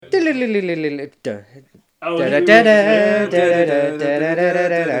Oh,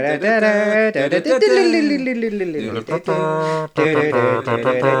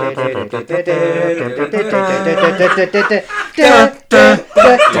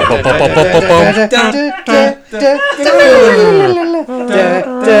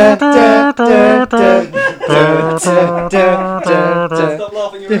 Stop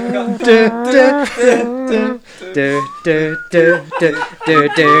laughing, you're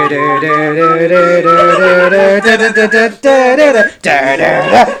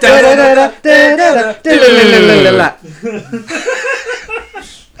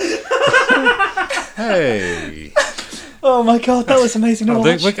Hey. Oh my god, that was amazing to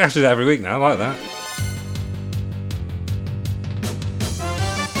watch. We can do that every week now. I like that.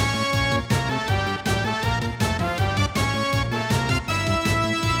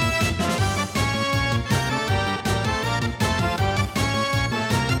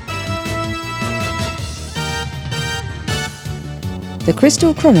 The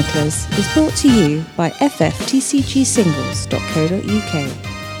Crystal Chroniclers is brought to you by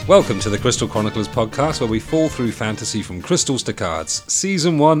ffTCGsingles.co.uk. Welcome to the Crystal Chroniclers podcast, where we fall through fantasy from crystals to cards.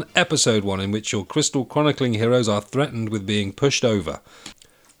 Season 1, Episode 1, in which your crystal chronicling heroes are threatened with being pushed over.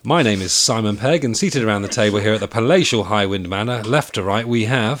 My name is Simon Pegg, and seated around the table here at the palatial Highwind Manor, left to right, we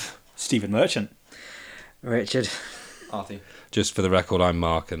have... Stephen Merchant. Richard. Artie. Just for the record, I'm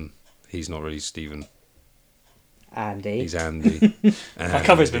Mark, and he's not really Stephen. Andy. He's Andy. My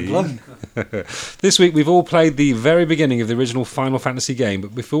cover's been blown. This week we've all played the very beginning of the original Final Fantasy game,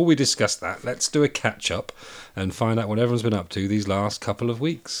 but before we discuss that, let's do a catch-up and find out what everyone's been up to these last couple of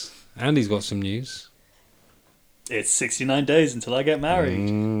weeks. Andy's got some news. It's 69 days until I get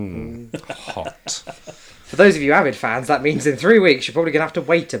married. Hot. For those of you avid fans, that means in 3 weeks you're probably going to have to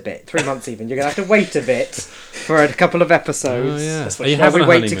wait a bit. 3 months even. You're going to have to wait a bit for a couple of episodes. Oh, yeah. That's what Are you she- having While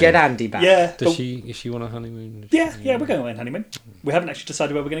we a wait to honeymoon? get Andy back. Yeah. Does she want a honeymoon? Yeah, we're going on honeymoon. We haven't actually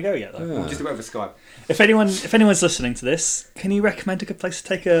decided where we're going to go yet, though. Yeah. Just do it over Skype. If anyone's listening to this, can you recommend a good place to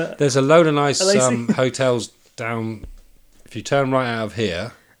take a... There's a load of nice A lazy- hotels down. If you turn right out of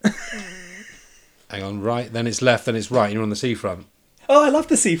here, hang on, right, then it's left, then it's right, and you're on the seafront. Oh, I love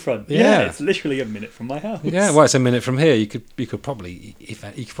the seafront. Yeah. It's literally a minute from my house. Yeah, well, it's a minute from here. You could probably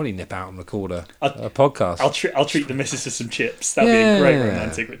nip out and record a podcast. I'll treat the missus to some chips. That'd be a great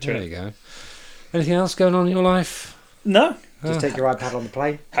romantic There trip. you go. Anything else going on in your life? No, Just take your iPad on the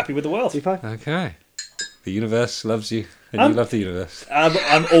plane. happy with the world. Be fine. Okay. The universe loves you, and you love the universe.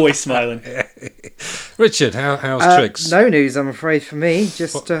 I'm always smiling. Richard, how's tricks? No news, I'm afraid, for me.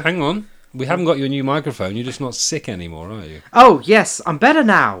 Just. Hang on. We haven't got you a new microphone. You're just not sick anymore, are you? Oh, yes, I'm better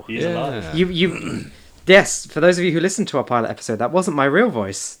now. He is alive. You. Yes, for those of you who listened to our pilot episode, that wasn't my real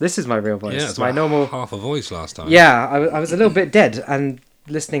voice. This is my real voice. Yeah, it's my about normal. half a voice last time. Yeah, I was a little bit dead, and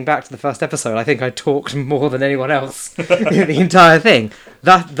listening back to the first episode, I think I talked more than anyone else in the entire thing.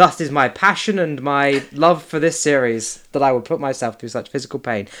 Thus is my passion and my love for this series, that I would put myself through such physical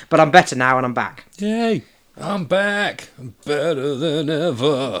pain. But I'm better now, and I'm back. Yay! I'm back. I'm better than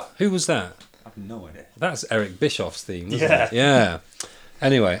ever. Who was that? I have no idea. That's Eric Bischoff's theme, wasn't Yeah. it? Yeah.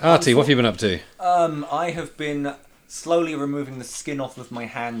 Anyway, Artie, what have you been up to? I have been slowly removing the skin off of my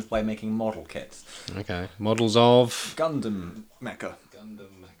hands by making model kits. Okay. Models of... Gundam mecha.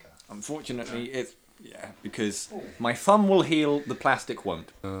 Unfortunately, it's... Yeah, because my thumb will heal, the plastic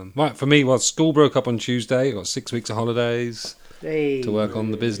won't. Right, for me, school broke up on Tuesday. I got 6 weeks of holidays Hey. to work on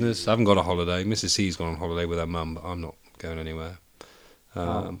the business. I haven't got a holiday. Mrs. C's gone on holiday with her mum, but I'm not going anywhere.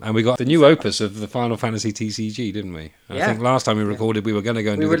 And we got the new opus of the Final Fantasy TCG, didn't we? And Yeah. I think last time we recorded, we were going to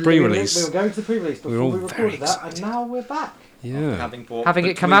go and do were the pre-release. We were going to the pre-release before We were all we very recorded that, excited. and now we're back. Yeah. Having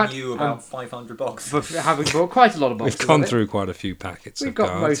it come out, you about 500 boxes. But having bought quite a lot of boxes. We've gone of it. through quite a few packets We've of got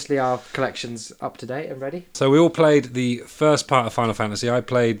cards. mostly our collections up to date and ready. So we all played the first part of Final Fantasy. I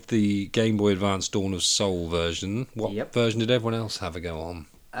played the Game Boy Advance Dawn of Soul version. What Yep. version did everyone else have a go on?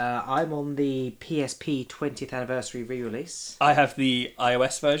 I'm on the PSP 20th anniversary re-release. I have the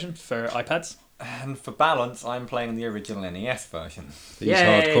iOS version for iPads. And for balance, I'm playing the original NES version. He's Yay.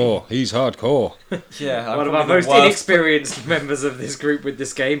 hardcore. He's hardcore. Yeah, I'm One of our probably most the worst. inexperienced members of this group with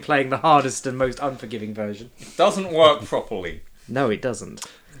this game, playing the hardest and most unforgiving version. It doesn't work properly. No, it doesn't.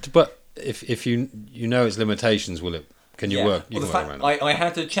 But if you know its limitations, will it? Can you work? You Well, the can work fact, around it. I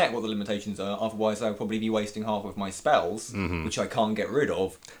had to check what the limitations are, otherwise I'll probably be wasting half of my spells, which I can't get rid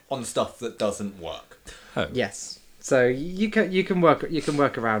of, on stuff that doesn't work. Oh. Yes. So you can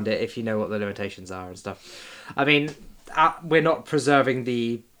work around it if you know what the limitations are and stuff. I mean, we're not preserving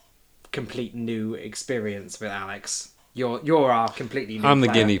the complete new experience with Alex. You're our completely new I'm the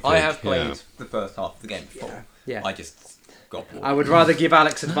player. guinea pig. I have played yeah. the first half of the game before. Yeah. I just got bored. I would rather give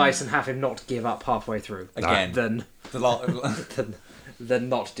Alex advice and have him not give up halfway through Again. than The than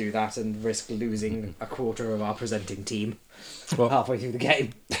not do that and risk losing a quarter of our presenting team Well- halfway through the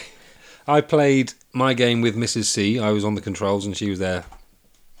game. I played my game with Mrs. C. I was on the controls and she was there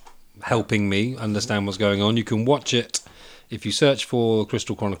helping me understand what's going on. You can watch it if you search for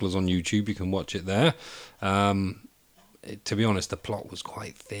Crystal Chroniclers on YouTube. You can watch it there. To be honest, the plot was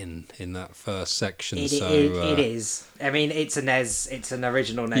quite thin in that first section. It is. I mean, it's it's an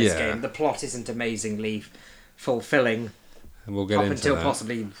original NES Yeah. game. The plot isn't amazingly fulfilling and we'll get up into until that.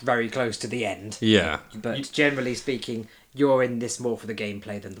 possibly very close to the end. Yeah. But generally speaking, you're in this more for the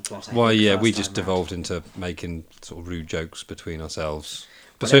gameplay than the plot. I Well, think, yeah, first we time just round. devolved into making sort of rude jokes between ourselves.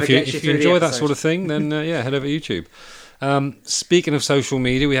 But Whatever so if gets you you through the enjoy that episode. sort of thing, then yeah, head over to YouTube. Speaking of social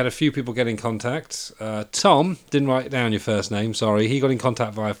media, we had a few people get in contact. Tom didn't write down your first name, sorry. He got in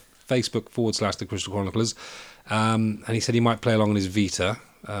contact via Facebook / The Crystal Chroniclers. And he said he might play along on his Vita.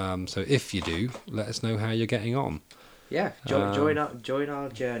 So if you do, let us know how you're getting on. Yeah, join our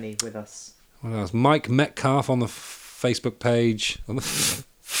journey with us. What else? Mike Metcalf on the Facebook page.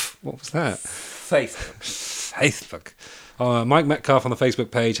 What was that? Facebook. Mike Metcalf on the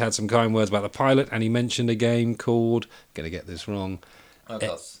Facebook page had some kind words about the pilot, and he mentioned a game called, going to get this wrong,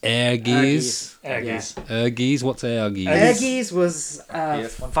 Ergies. Ergies. What's Ergies? Ergies was a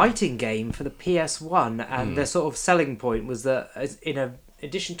PS1. fighting game for the PS1, and their sort of selling point was that, in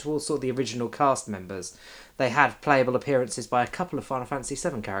addition to all sort of the original cast members, they had playable appearances by a couple of Final Fantasy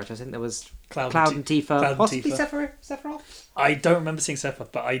VII characters. I think there was Cloud and Tifa, Cloud and possibly Tifa. Sephiroth. I don't remember seeing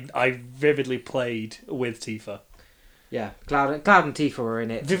Sephiroth, but I vividly played with Tifa. Yeah, Cloud and Tifa were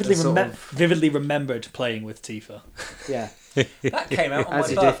in it. Vividly remembered playing with Tifa. Yeah. That came out on As my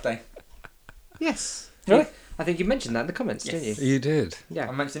you do. birthday. Yes. Really? I think you mentioned that in the comments, Yes. didn't you? You did. Yeah.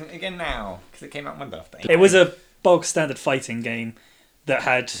 I'm mentioning it again now because it came out on my birthday. It was a bog standard fighting game that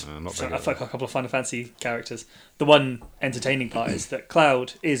had not very good. a couple of Final Fantasy characters. The one entertaining part is that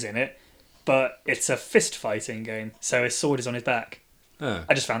Cloud is in it, but it's a fist fighting game, so his sword is on his back. Oh.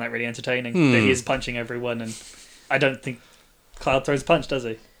 I just found that really entertaining. That he is punching everyone, and I don't think Cloud throws a punch, does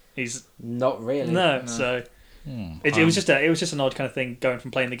he? He's Not really. no. So it was just an odd kind of thing going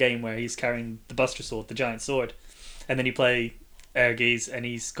from playing the game where he's carrying the Buster Sword, the giant sword, and then you play Ergies and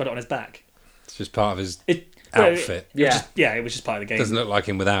he's got it on his back. It's just part of his Well, outfit. it was just part of the game. Doesn't look like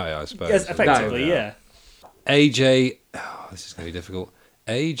him without it, I suppose. Yes, effectively, No. yeah. AJ, this is going to be difficult.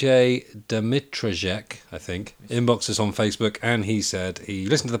 AJ Dimitrajek, I think, inboxed us on Facebook, and he said he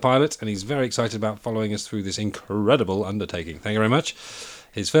listened to the pilot and he's very excited about following us through this incredible undertaking. Thank you very much.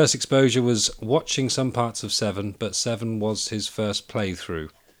 His first exposure was watching some parts of 7, but 7 was his first playthrough.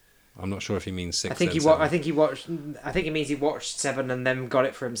 I'm not sure if he means 6. I think then I 7. think it means he watched 7 and then got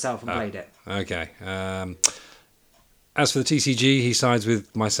it for himself and played it. Okay. As for the TCG, he sides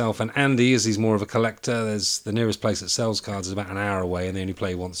with myself and Andy as he's more of a collector. There's the nearest place that sells cards is about an hour away, and they only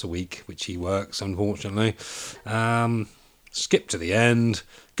play once a week, which he works, unfortunately. Skip to the end.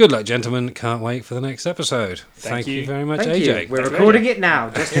 Good luck, gentlemen. Can't wait for the next episode. Thank you very much, Thank AJ. you. We're recording it now,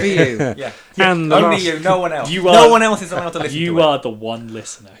 just for you. Yeah. And the Only last- you, no one else. You no are- one else is allowed to listen to You it. are the one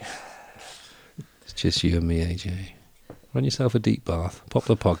listener. It's just you and me, AJ. Run yourself a deep bath. Pop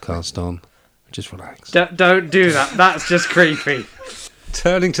the podcast on. Just relax. Don't do that. That's just creepy.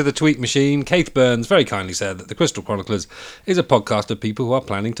 Turning to the tweet machine, Keith Burns very kindly said that the Crystal Chroniclers is a podcast of people who are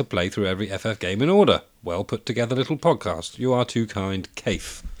planning to play through every FF game in order. Well put together little podcast. You are too kind,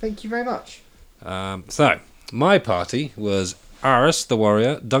 Keith. Thank you very much. So, my party was Aris the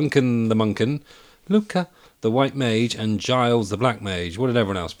warrior, Duncan the monkin, Luca the white mage, and Giles the black mage. What did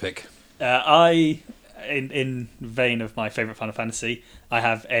everyone else pick? In vein of my favourite Final Fantasy, I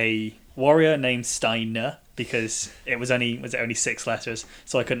have a warrior named Steiner because it was only 6 letters,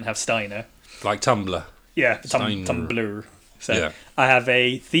 so I couldn't have Steiner. Like Tumblr. Yeah, Steiner. Tumblr. So Yeah. I have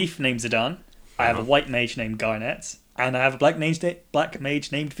a thief named Zidane. I have a white mage named Garnet, and I have a black mage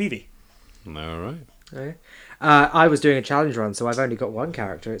named Vivi. All right. Okay. I was doing a challenge run, so I've only got one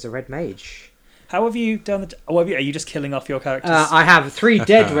character. It's a red mage. How have you done the? Are you just killing off your characters? I have 3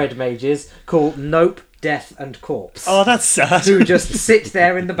 dead red mages called Nope, Death, and Corpse. Oh, that's sad. Who just sit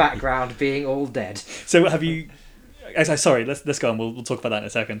there in the background being all dead. So have you? Sorry, let's go on. We'll talk about that in a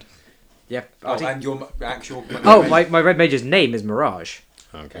second. Yep. Oh, and your actual... my red mage's name is Mirage.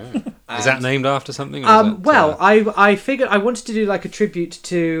 Okay. Is that named after something? Or is that, Well, I figured I wanted to do like a tribute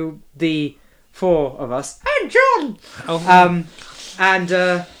to the 4 of us and John. Oh.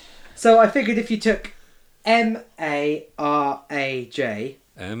 So I figured if you took Maraj,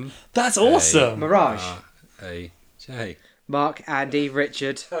 M. That's awesome. Mirage, A-J. Mark, Andy,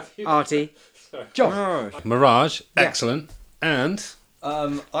 Richard, Artie, John. Mirage. Excellent. And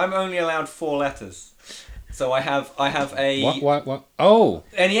I'm only allowed 4 letters. So I have a what? Oh,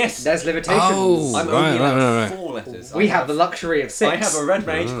 NES. There's limitations. Oh. I'm Right, only allowed right. 4 letters. We have the luxury of 6. I have a red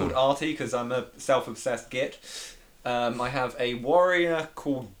mage called Artie because I'm a self-obsessed git. I have a warrior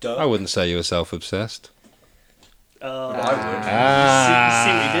called Dirk. I wouldn't say you were self-obsessed. I would.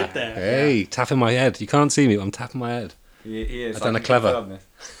 See what you did there. Hey, tapping my head. You can't see me, but I'm tapping my head. He is. I've done I a can clever. confirm this.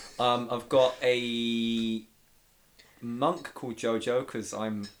 I've got a monk called Jojo because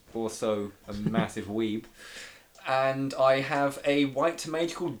I'm also a massive weeb. And I have a white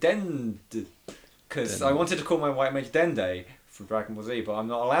mage called Dend because I wanted to call my white mage Dende from Dragon Ball Z, but I'm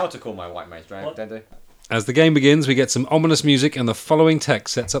not allowed to call my white mage Dende. As the game begins, we get some ominous music, and the following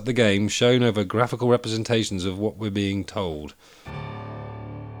text sets up the game, shown over graphical representations of what we're being told.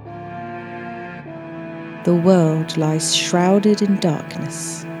 The world lies shrouded in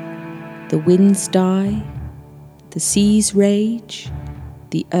darkness. The winds die, the seas rage,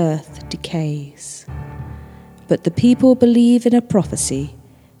 the earth decays. But the people believe in a prophecy,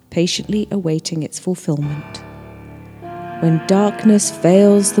 patiently awaiting its fulfillment. When darkness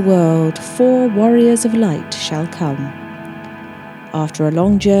veils the world, 4 warriors of light shall come. After a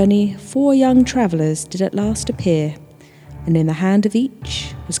long journey, 4 young travellers did at last appear, and in the hand of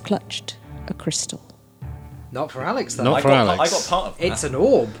each was clutched a crystal. Not for Alex, though. Not I for got Alex. I got part of that. It's an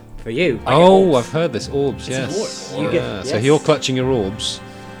orb for you. Oh, I've heard this. Orbs, It's an yes. orb. You get- Yeah, So yes. you're clutching your orbs,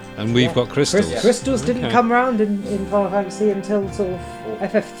 and we've got crystals. Crystals didn't Okay. come around in Final Fantasy until sort of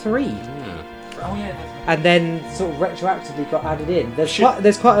FF3. Yeah. Oh yeah. And then sort of retroactively got added in.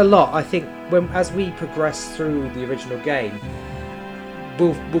 There's quite a lot, I think, as we progress through the original game,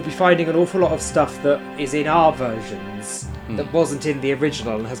 we'll be finding an awful lot of stuff that is in our versions that wasn't in the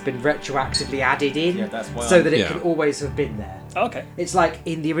original and has been retroactively added in, Yeah, that's why so that it Yeah. can always have been there. Okay. It's like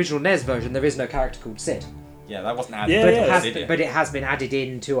in the original NES version, there is no character called Sid, Yeah, that wasn't added. Yeah, but, yeah, it has been added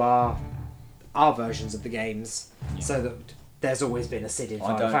into our versions of the games, so that there's always been a Sid in I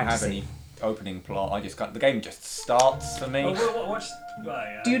Final don't have Fantasy. any opening plot. The game just starts for me.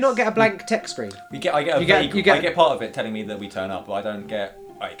 Do you not get a blank text screen? I get You get- I get part of it telling me that we turn up, but I don't get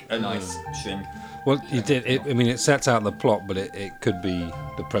like a nice thing. Well, you did. It sets out the plot, but it could be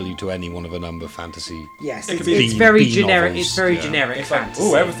the prelude to any one of a number of fantasy. Yes, It it's, could be it's very B generic. novels, It's very yeah. generic It's like, fantasy.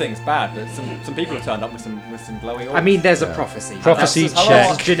 oh, everything's bad, but some people have turned up with some glowy orbs. I mean, there's a prophecy. Prophecy That's check.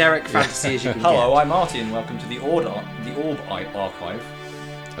 as generic fantasy as you can hello, get. I'm Marty, and welcome to the Orb Archive.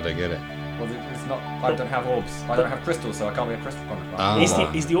 I don't get it. Well, it's not. I don't have orbs. I don't have crystals, so I can't be a crystal chronicler. Ah.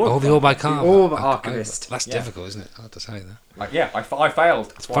 He's the orb. Oh, the orb I can't. The orb I- archivist. That's Yeah. difficult, isn't it? I have to say that. Like, yeah, I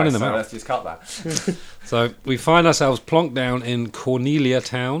failed. It's fun in the so mouth. let's just cut that. So we find ourselves plonked down in Cornelia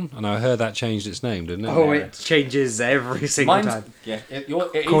Town, and I heard that changed its name, didn't it? Oh, it changes every single Mine's time. yeah. It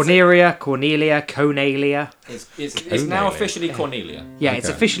is, Cornelia, Cornelia. it's now officially Cornelia, Yeah, it's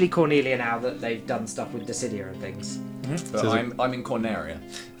Okay. officially Cornelia now that they've done stuff with Dissidia and things. but So I'm in Corneria.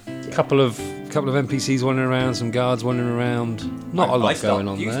 Couple of NPCs wandering around, some guards wandering around. Not a lot going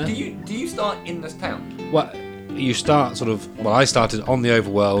on there. Do you start in this town? Well, you start sort of. Well, I started on the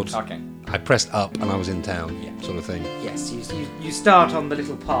overworld. Okay. I pressed up and I was in town, Yeah. sort of thing. Yes, you start on the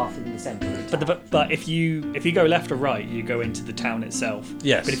little path in the centre of the town. But if you go left or right, you go into the town itself.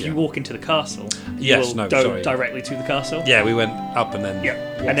 Yes, But if you yeah. walk into the castle, Yes, you no, will go sorry. directly to the castle. Yeah, we went up and then. Yeah.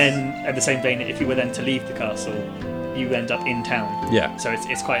 And then, at the same vein, if you were then to leave the castle, you end up in town. Yeah. So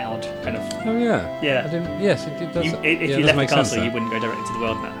it's quite an odd kind of. Oh yeah. I Yeah. didn't. Yes, it does. If yeah, you it left the makes sense, castle, that. you wouldn't go directly to the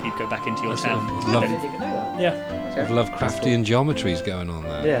world map. You'd go back into your That's town. it. I Love, didn't even know that. Yeah. Lovecraftian geometries going on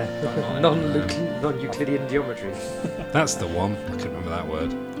there. Yeah, non-Euclidean geometry. That's the one. I couldn't remember that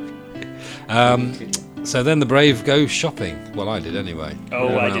word. So then the brave go shopping. Well, I did anyway. Oh,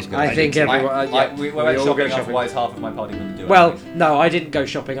 Everyone I else did. goes. I think everyone. we we went all go shopping, shopping. otherwise half of my party wouldn't do it. Well, no, I didn't go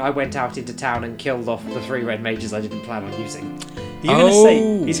shopping. I went out into town and killed off the 3 red mages I didn't plan on using.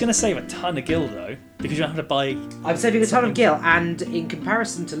 He's gonna save a ton of gil though, because you don't have to buy. I'm saving a ton of gil, and in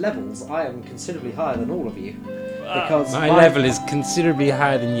comparison to levels, I am considerably higher than all of you. Because My level is considerably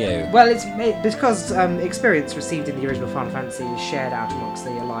higher than you. Well, it's because experience received in the original Final Fantasy is shared out amongst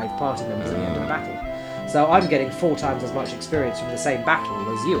the alive party members at the end of the battle. So I'm getting 4 times as much experience from the same battle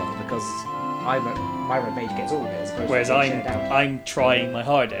as you are, because my red mage gets all of it as opposed Whereas to being shared out. I'm trying my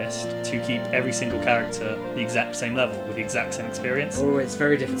hardest to keep every single character the exact same level with the exact same experience. Oh, it's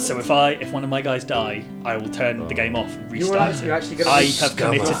very difficult. So if one of my guys die, I will turn the game off and You're restart actually it. gonna I be have scummer.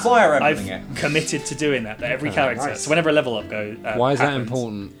 committed. Fire everything I've committed to doing that. That every character. nice. So whenever a level up goes, Why is that happens,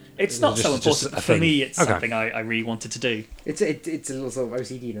 important? It's not so Just important. a For thing. me, it's Okay. something I really wanted to do. It's a little sort of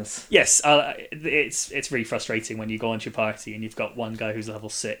OCD-ness. Yes, it's really frustrating when you go onto your party and you've got one guy who's level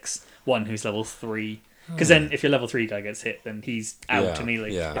 6, one who's level 3, Because then if your level 3 guy gets hit, then he's out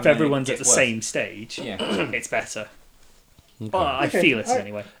immediately. Yeah. If I mean, everyone's it at the gets same stage, Yeah. it's better. Okay. Well, I Okay, feel it alright.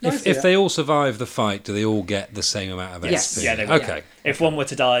 anyway. If they all survive the fight, do they all get the same amount of Yes. XP? Yeah, they will. Okay. If one were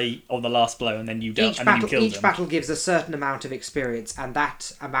to die on the last blow and then you don't, and then you kill Each them, battle gives a certain amount of experience, and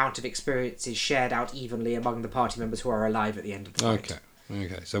that amount of experience is shared out evenly among the party members who are alive at the end of the fight.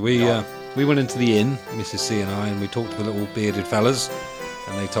 Okay. So we went into the inn, Mrs. C and I, and we talked to the little bearded fellas,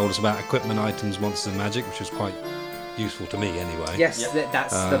 and they told us about equipment, items, monsters, and magic, which was quite useful to me anyway. Yes, Yep.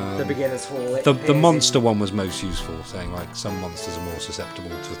 that's the beginner's hall. It The appears monster in- one was most useful, saying like some monsters are more susceptible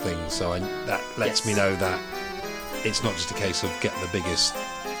to things. So that lets Yes. me know that it's not just a case of get the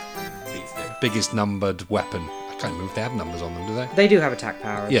biggest numbered weapon. I can't remember if they have numbers on them, do they? They do have attack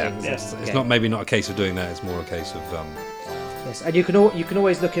power. And Yeah, things Yes. in the it's game. not maybe not a case of doing that. It's more a case of Yes, and you can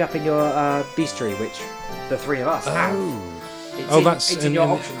always look it up in your bestiary, which the three of us have. that's it's in your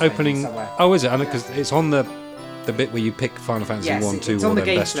options menu opening. somewhere. Oh, is it? Because it's on the bit where you pick Final Fantasy Yes, 1, 2, it's or on the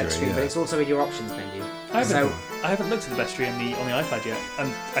then game bestiary. select screen, but it's also in your options menu. I So haven't looked at the bestiary on the iPad yet,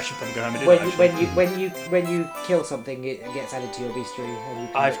 and I should probably go home and do when that. you, Actually. when you kill something, it gets added to your bestiary. And you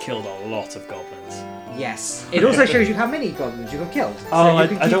can I've look- killed a lot of goblins. Yes, it also shows you how many goblins you have killed. So Oh, you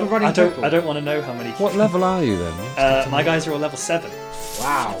can keep a running total. I don't want to know how many. What level are you then? My guys are all level 7.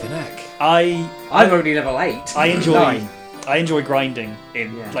 Wow, I I'm only level 8. I enjoy 9. I enjoy grinding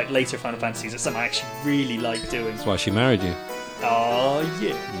in Yeah. like later Final Fantasies. It's something I actually really like doing. That's why she married you. Oh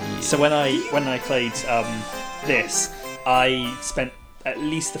yeah. So when I played this, I spent at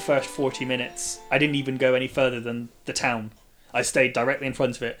least the first 40 minutes. I didn't even go any further than the town. I stayed directly in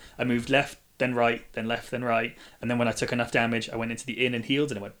front of it. I moved left, then right, then left, then right, and then when I took enough damage, I went into the inn and healed,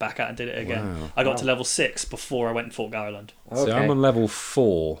 and I went back out and did it again. Wow. I got to level 6 before I went and fought Garland. So Okay. I'm on level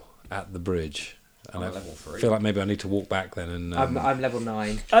 4 at the bridge. And I'm I on level 3. feel like maybe I need to walk back then and. I'm level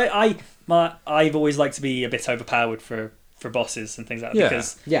 9. I've always liked to be a bit overpowered for bosses and things like that Yeah.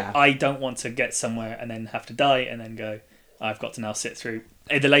 because Yeah. I don't want to get somewhere and then have to die and then go, I've got to now sit through.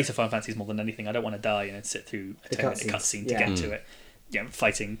 In the later Final Fantasies more than anything, I don't want to die and then sit through a The 10-minute cutscenes, cutscene to yeah. get to it. Yeah,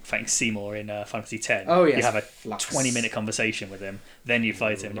 fighting Seymour in Final Fantasy X. Oh, yes, You have a Flux. 20-minute conversation with him, then you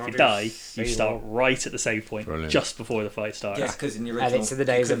fight him, and if you Bloody die, you start Seymour. right at the save point Brilliant. just before the fight starts. Yes, because in the original. And it's in the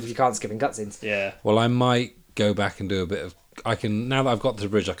days of you can't skip in cutscenes. Yeah, Well, I might go back and do a bit of. I can now that I've got to the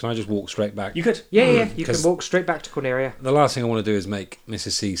bridge. Can I just walk straight back? you could. Yeah, you can 'Cause- walk straight back to Corneria. The last thing I want to do is make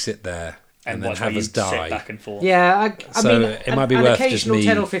Mrs. C sit there and then watch have where us you die. sit back and forth. Yeah, I So mean, it might be an worth just occasional me-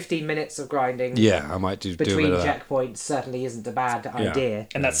 10 or 15 minutes of grinding Yeah, I might do a between bit of that. checkpoints certainly isn't a bad idea.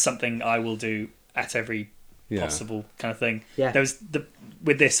 And that's something I will do at every Yeah. possible kind of thing. Yeah.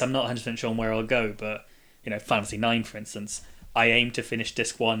 With this, I'm not 100% sure on where I'll go, but Final Fantasy 9, for instance, I aim to finish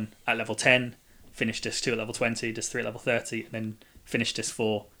Disc 1 at level 10, finish Disc 2 at level 20, Disc 3 at level 30, and then finish Disc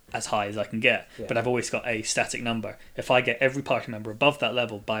 4 as high as I can get. Yeah. But I've always got a static number. If I get every party member above that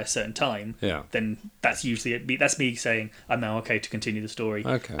level by a certain time, Yeah. then that's usually that's me saying I'm now okay to continue the story,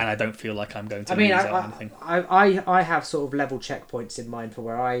 Okay. and I don't feel like I'm going to I mean, lose out on anything. I have sort of level checkpoints in mind for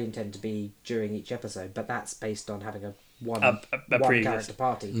where I intend to be during each episode, but that's based on having a one previous- character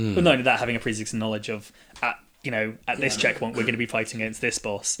party. But not only that, having a pre-existing knowledge of at this checkpoint we're going to be fighting against this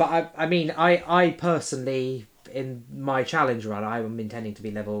boss. But I personally, in my challenge run, I am intending to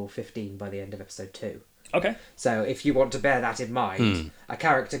be level 15 by the end of episode 2. Okay. So if you want to bear that in mind, a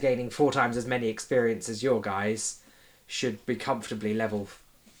character gaining 4 times as many experience as your guys should be comfortably level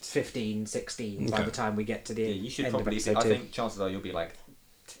 15, 16 by Okay. the time we get to the Yeah, you should end probably of be. episode I 2. think chances are you'll be like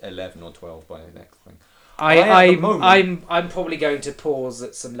 11 or 12 by the next thing. I'm moment- probably going to pause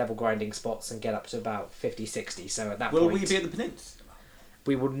at some level grinding spots and get up to about 50, 60. So at that Will point, we be at the peninsula?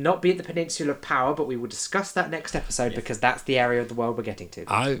 we will not be at the Peninsula of Power, but we will discuss that next episode because that's the area of the world we're getting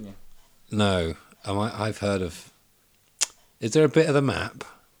to. No. I've heard of. Is there a bit of the map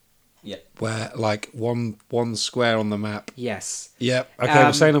Yeah. where like one square on the map? Yes. Yep. Okay.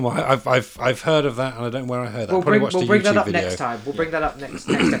 Well, say no more. I've heard of that, and I don't know where I heard that. We'll Probably bring, watched we'll a bring that YouTube up video. next time. We'll bring that up next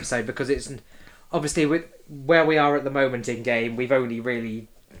episode because it's obviously with where we are at the moment in game. We've only really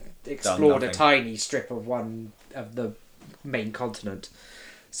explored a nothing. tiny strip of one of the main continent,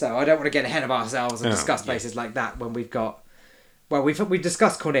 so I don't want to get ahead of ourselves and Yeah. discuss places like that when we've got. Well, we've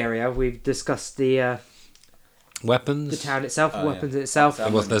discussed Corneria. We've discussed the Weapons. town itself, Oh, weapons yeah. itself.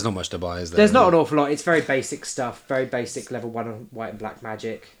 Well, there's not much to buy, is there? There's not an awful lot. It's very basic stuff. Very basic level 1 white and black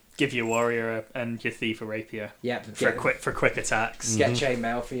magic. Give your warrior and your thief a rapier Yep. for quick attacks. Get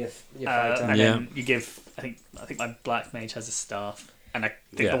chainmail for your fighter. And Yeah. then you give. I think my black mage has a staff, and I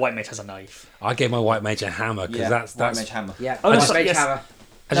think Yeah. the white mage has a knife. I gave my white mage a hammer because that's. White Mage Hammer. Yeah. Oh, White that's- mage yes. hammer.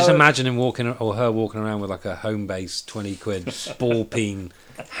 I just No. imagine him walking or her walking around with like a home base 20 quid ball peen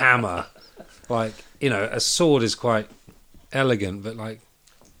hammer like, a sword is quite elegant, but like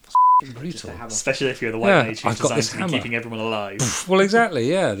brutal. Especially if you're the white mage who's I've got designed this to be hammer. keeping everyone alive. Well, exactly.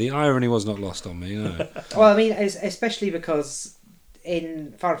 Yeah, the irony was not lost on me. No. Well, I mean, especially because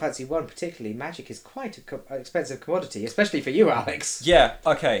in Final Fantasy 1 particularly, magic is quite an expensive commodity, especially for you, Alex. Yeah,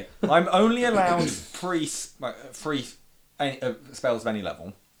 okay. I'm only allowed free spells of any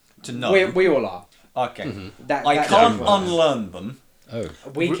level to know. We all are. Okay. That I can't unlearn them. Oh.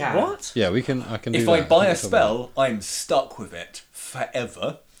 We can. What? Yeah, I can do If that. I buy a spell, I'm stuck with it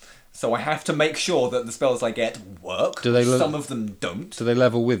forever. So I have to make sure that the spells I get work. Do they Some of them don't. Do they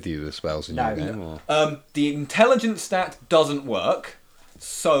level with you, the spells in No. your game? Or? The intelligence stat doesn't work,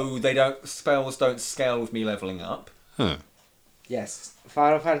 so spells don't scale with me leveling up. Huh. Yes.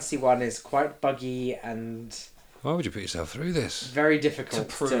 Final Fantasy 1 is quite buggy and Why would you put yourself through this? very To difficult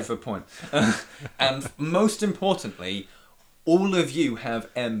prove a point. And most importantly, all of you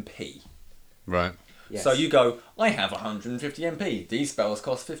have MP. Right. Yes. So you go, I have 150 MP. These spells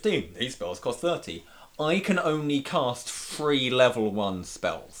cost 15. These spells cost 30. I can only cast 3 level 1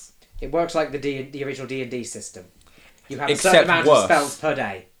 spells. It works like the original D&D system. You have a Except certain amount worse. of spells per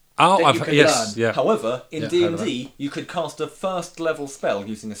day. Oh, That you can learn. yeah. However, in Yeah, heard of D&D, you could cast a first level spell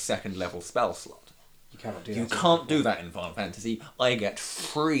using a second level spell slot. You cannot do You that. can't do that in Final Fantasy. I get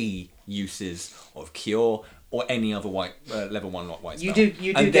 3 uses of Cure or any other level 1 white spell. You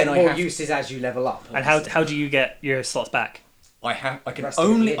do And get then more uses as you level up. And how do you get your slots back? I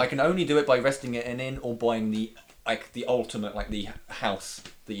Resting it in. can only do it by resting it in or buying the ultimate the house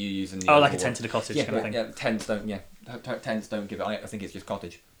that you use in the Oh, like a overworld. tent in a cottage Yeah, kind of thing. yeah. Tents don't give it. I think it's just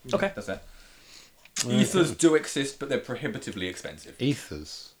cottage. Okay. That's it. Ethers do exist, but they're prohibitively expensive.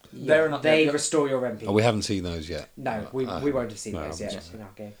 Ethers. Yeah, they restore your MP. Oh, we haven't seen those yet. No, we won't have seen No, those yet obviously. in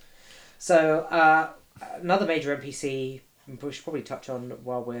our game. So, another major NPC we should probably touch on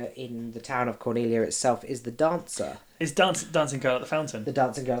while we're in the town of Cornelia itself is the dancer. Is dancing girl at the fountain? The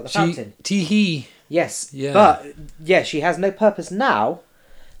dancing girl at the fountain. Tee-hee. Yes. Yeah. But, yeah, she has no purpose now,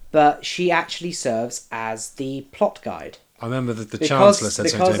 but she actually serves as the plot guide. I remember that the Chancellor said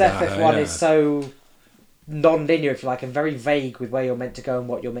something about her. FF1 Yeah. is so non-linear, if you like, and very vague with where you're meant to go and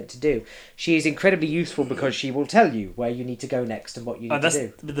what you're meant to do. She is incredibly useful because she will tell you where you need to go next and what you need to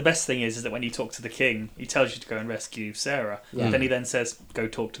do. The best thing is that when you talk to the king, he tells you to go and rescue Sarah. Yeah. Then he then says, go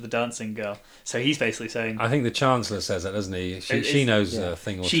talk to the dancing girl. So he's basically saying... I think the Chancellor says that, doesn't he? She knows a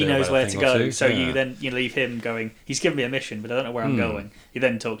thing or two. She knows about a where thing to or go. two. So Yeah. you leave him going, he's given me a mission, but I don't know where I'm going. You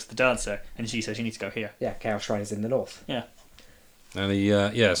then talk to the dancer, and she says, you need to go here. Yeah, Chaos Shrine is in the north. Yeah.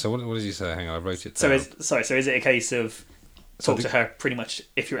 And so what did he say? Hang on, I wrote it So down. is it a case of talk to her pretty much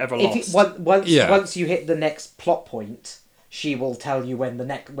if you're ever If lost? once you hit the next plot point, she will tell you where the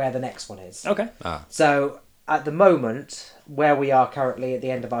next one is. Okay. So at the moment, where we are currently at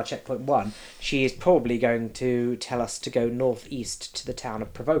the end of our checkpoint 1, she is probably going to tell us to go northeast to the town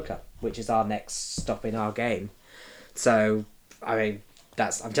of Provoker, which is our next stop in our game. So, I mean,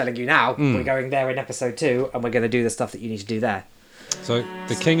 I'm telling you now, we're going there in episode 2, and we're going to do the stuff that you need to do there. So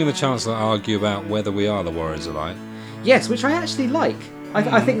the King and the Chancellor argue about whether we are the Warriors of Light. Yes, which I actually like.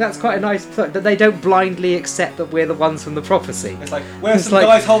 I think that's quite a nice thought, that they don't blindly accept that we're the ones from the prophecy. It's like, where's It's some like-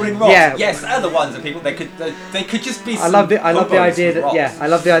 guys holding rocks? yeah. Yes, they're the ones that people. They could just be. I love the hobos idea with that rocks. I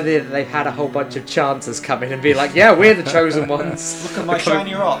love the idea that they've had a whole bunch of chancers come in and be like, yeah, we're the chosen ones. Look at my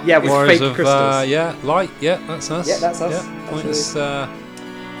shiny rock. Yeah, with Warriors fake of crystals. Light. Yeah, that's us. Yeah, that's us. Yeah, pointless.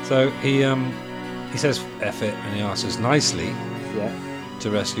 So he says F it, and he asks us nicely Yeah.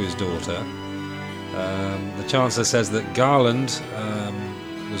 to rescue his daughter. The Chancellor says that Garland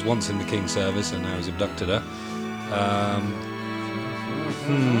was once in the King's service and now has abducted her.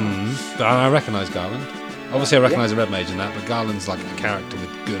 But I recognise Garland. Obviously, I recognise the Red Mage in that, but Garland's like a character with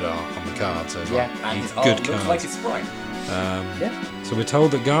good art on the card, so it's Yeah. like, And he's his art good looks card. like it's sprite. So we're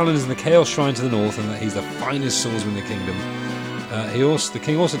told that Garland is in the Chaos Shrine to the north and that he's the finest swordsman in the kingdom. The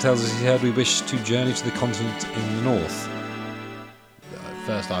king also tells us he heard we wish to journey to the continent in the north.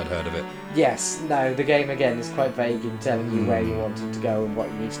 First I'd heard of it. Yes. No, the game again is quite vague in telling you where you wanted to go and what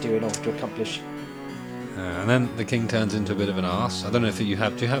you need to do in order to accomplish. And then the king turns into a bit of an arse. I don't know if do you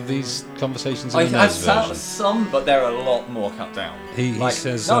have these conversations in I the have NES version? some, but they're a lot more cut down. He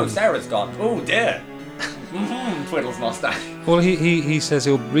says, no, Sarah's gone. Oh dear. Twiddles mustache. well, he says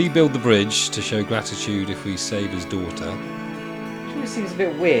he'll rebuild the bridge to show gratitude if we save his daughter. It really seems a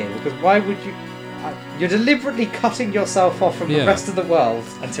bit weird because why would you? You're deliberately cutting yourself off from the Yeah. rest of the world.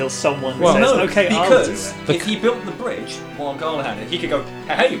 Until someone Well, says, No, okay, I'll do because it. if he built the bridge while Garland had it, he could go,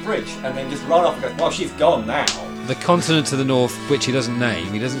 hey, bridge, and then just run off and go, well, she's gone now. The continent to the north, which he doesn't name,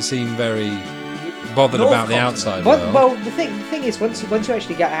 he doesn't seem very bothered North about the continent. outside world. Well, the thing is, once you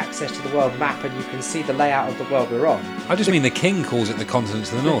actually get access to the world map and you can see the layout of the world we're on. I just mean the king calls it the continent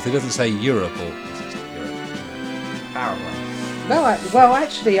to the north. He doesn't say Europe or Europe. Paraguay. No,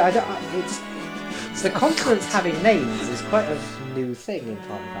 actually, I don't. It's the continents having names is quite a new thing in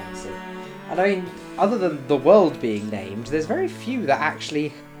Final Fantasy, and I mean, other than the world being named, there's very few that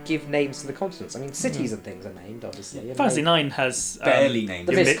actually give names to the continents. I mean, cities and things are named, obviously. Final Fantasy 9 has Barely named.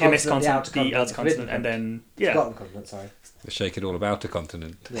 The the Mist Mist continent, continent, the outer continent, and then Forgotten continent, sorry. They shake it all about a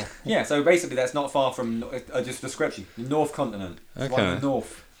continent. Yeah. Yeah, so basically that's not far from just a description. The North Continent. It's Okay. right in the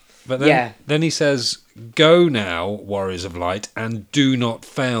north. But then, Yeah. then he says, "Go now, Warriors of Light, and do not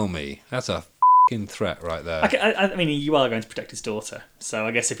fail me." That's a fucking threat right there. I mean, you are going to protect his daughter, so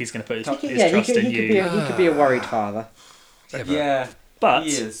I guess if he's going to put his He trust in could you, be a worried father. Yeah, but he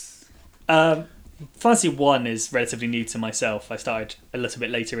is. Fantasy 1 is relatively new to myself. I started a little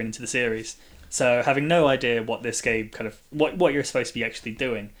bit later into the series, so having no idea what this game kind of what you're supposed to be actually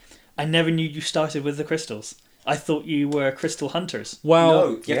doing, I never knew you started with the crystals. I thought you were crystal hunters. Well, No,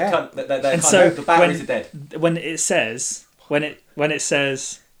 you yeah. have to cut, And so the batteries are dead. when it says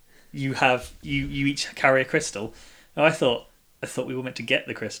you each carry a crystal, I thought we were meant to get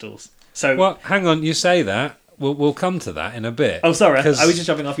the crystals. So well, hang on. You say that. We'll come to that in a bit. oh, sorry, 'Cause- I was just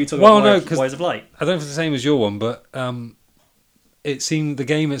jumping off you talking Well, about no, 'cause- Warriors of Light. I don't know if it's the same as your one, but it seemed the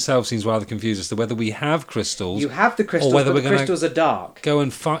game itself seems rather confused as to whether we have crystals. You have the crystals, whether but we're the gonna crystals are dark. Go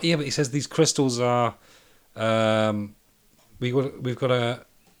and find. Yeah, but he says these crystals are. We've got a.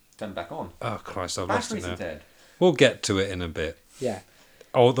 Turn it back on. Oh Christ! I've lost it Batteries are now. dead. We'll get to it in a bit. Yeah.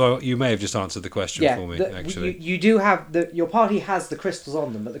 Although you may have just answered the question Yeah, for me, the- actually. you do have your party has the crystals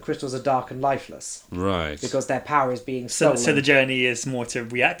on them, but the crystals are dark and lifeless Right. because their power is being So, stolen. so the journey is more to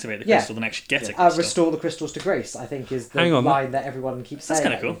reactivate the Yeah. crystal than actually get a crystal. Restore the crystals to grace, I think, is the Hang on. line that everyone keeps That's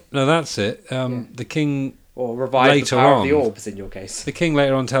saying. kind of cool. No, that's it. The king. Or revive Later the power on. of the orbs, in your case. The king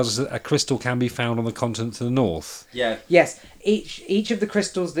later on tells us that a crystal can be found on the continent to the north. Yeah. Yes, each of the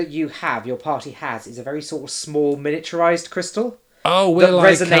crystals that you have, your party has, is a very sort of small miniaturized crystal Oh, that we're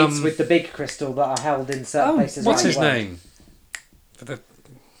like. resonates with the big crystal that are held in certain places. What's around his the world. name? For the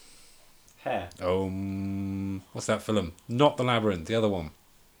Hair. what's that film? Not the Labyrinth, the other one.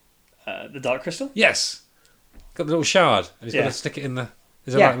 The Dark Crystal? Yes, got the little shard, and he's got Yeah. to stick it in the.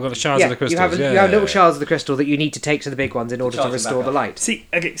 Is that right? We've got the shards of the crystals. You have, yeah, you have yeah, little yeah. shards of the crystal that you need to take to the big ones in order to Charge them restore back the up. light. See,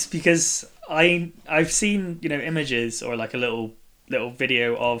 okay, it's because I've seen images or like a little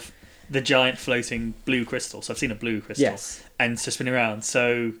video of the giant floating blue crystal. So I've seen a blue crystal, Yes. and it's just spinning around.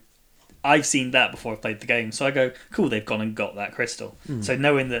 So I've seen that before I've played the game. So I go, cool, they've gone and got that crystal. So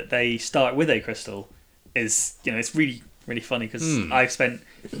knowing that they start with a crystal is it's really really funny because I've spent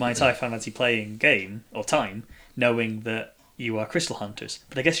my entire Final Fantasy playing game or time knowing that you are crystal hunters,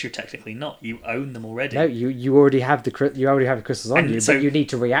 but I guess you're technically not. You own them already. No, you already have the crystals on And you, so- but you need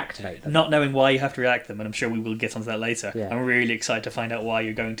to reactivate them. Not knowing why you have to react them, and I'm sure we will get onto that later. Yeah. I'm really excited to find out why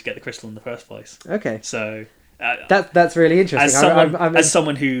you're going to get the crystal in the first place. Okay, So, that's really interesting. as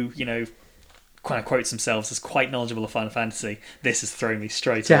someone who kind of quotes themselves as quite knowledgeable of Final Fantasy, this has thrown me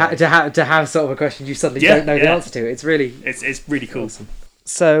straight to away. have sort of a question you suddenly Yeah, don't know the yeah. answer to. It's really It's really cool. awesome.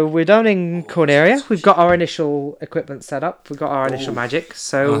 So we're down in Corneria. We've got our initial equipment set up. We've got our initial magic.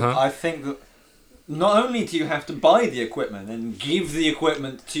 So Uh-huh. I think that not only do you have to buy the equipment and give the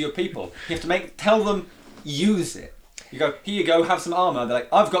equipment to your people, you have to tell them use it. You go, here you go, have some armor. They're like,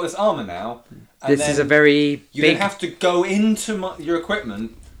 I've got this armor now. And this is then a very you big. then have to go into your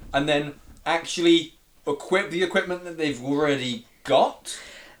equipment and then actually equip the equipment that they've already got.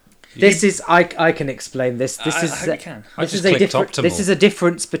 This is I can explain this. This I is hope you can. I this just is a clicked different. optimal. This is a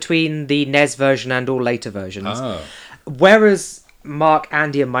difference between the NES version and all later versions. Oh. Whereas Mark,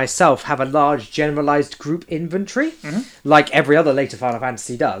 Andy, and myself have a large generalized group inventory, like every other later Final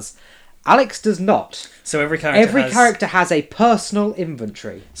Fantasy does. Alex does not. So every character has a personal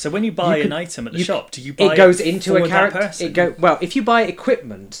inventory. So when you buy You an can- item at the you- shop, do you buy It goes into for a character. That person? Well, if you buy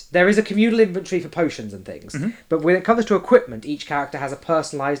equipment, there is a communal inventory for potions and things. But when it comes to equipment, each character has a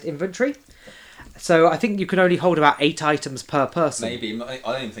personalized inventory. So I think you can only hold about 8 items per person. Maybe. I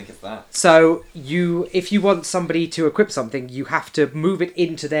don't even think it's that. So if you want somebody to equip something, you have to move it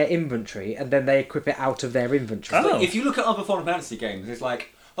into their inventory, and then they equip it out of their inventory. Oh. If you look at other Final Fantasy games, it's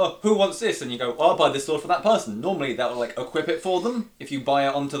like, oh, who wants this? And you go, I'll buy this sword for that person. Normally, that will like equip it for them if you buy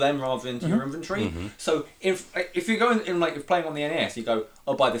it onto them rather than into your inventory. So if you're going in like if playing on the NES, you go,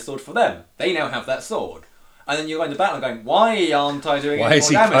 I'll buy this sword for them. They now have that sword. And then you go into battle and going, why aren't I doing Why any is more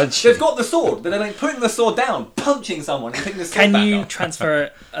he damage? punching? They've got the sword, but they're like putting the sword down, punching someone, and picking the sword Can back you up.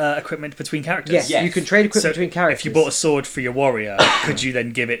 transfer equipment between characters? Yes, Yes. you can trade equipment So between characters. if you bought a sword for your warrior, could you then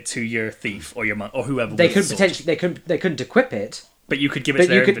give it to your thief or your monk or whoever? they with the could sword? potentially they couldn't equip it, But you could give it but to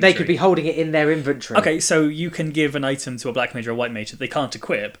their they could inventory. be holding it in their inventory. Okay, so you can give an item to a black mage or a white mage that they can't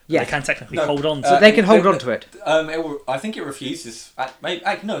equip. But Yeah. they can technically No, hold on to. So they can hold on to it. I think it refuses.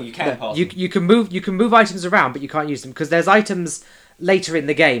 No, you can pass. You can move items around, but you can't use them because there's items later in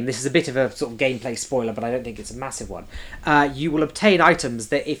the game. This is a bit of a sort of gameplay spoiler, but I don't think it's a massive one. You will obtain items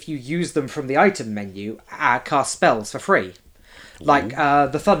that if you use them from the item menu, cast spells for free, like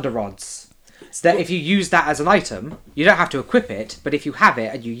the Thunder Rods. So that if you use that as an item, you don't have to equip it, but if you have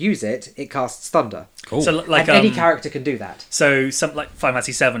it and you use it, it casts thunder. Cool. So like and any character can do that. So some like Final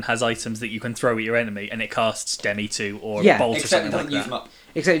Fantasy 7 has items that you can throw at your enemy, and it casts Demi 2 or Yeah. Bolt or Except it something like doesn't use that. them up.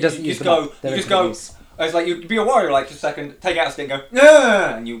 Except it doesn't You use just them go. up. They're You just open go. use. It's like you be a warrior like just a second, take out a stick, and go,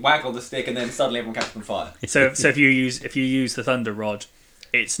 "Yeah!" and you waggle the stick, and then suddenly everyone catches on fire. So if you use the Thunder Rod,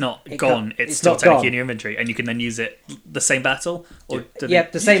 it's not It gone. can't- It's it's still not technically gone. in your inventory, and you can then use it the same battle. Or do they- Yeah,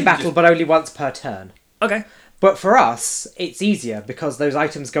 the same can battle, just- but only once per turn. Okay. But for us, it's easier because those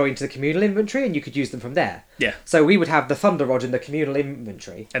items go into the communal inventory and you could use them from there. Yeah. So we would have the Thunder Rod in the communal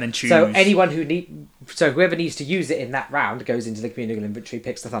inventory. And then choose. So whoever needs to use it in that round goes into the communal inventory,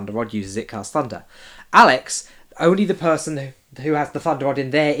 picks the Thunder Rod, uses it, casts thunder. Alex, only the person who has the Thunder Rod in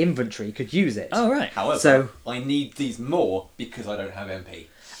their inventory could use it. Oh right. However, So- I need these more because I don't have MP.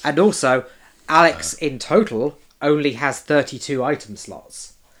 And also, Alex in total only has 32 item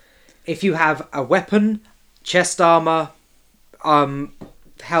slots. If you have a weapon, chest armor,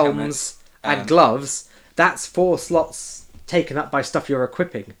 helms, and gloves, that's 4 slots taken up by stuff you're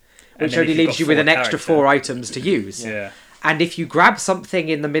equipping, which then only if you've leaves got you with 4 an extra character- 4 items to use. Yeah. And if you grab something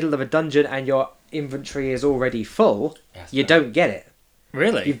in the middle of a dungeon and your inventory is already full, Yes, you no. don't get it.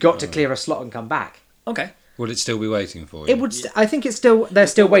 Really? You've got to clear a slot and come back. Okay. Would it still be waiting for you? It would. I think they're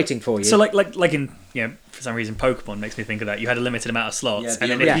still waiting for you. So like in for some reason Pokemon makes me think of that. You had a limited amount of slots, Yeah, the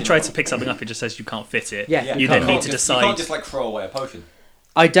and then if original you try to pick something up, it just says you can't fit it. Yeah, You then need to decide. You can't just like throw away a potion.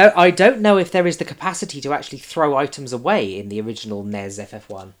 I don't know if there is the capacity to actually throw items away in the original NES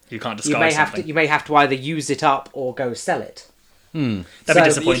FF1. You can't You discard may have something. to. You may have to either use it up or go sell it. That'd So- be The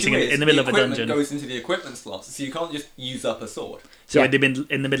disappointing The issue is, in the middle of a the equipment dungeon. goes into the equipment slots, so you can't just use up a sword. So Yeah.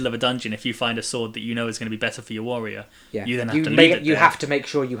 in the middle of a dungeon, if you find a sword that you know is going to be better for your warrior, Yeah. you then have to make- leave it You there. have to make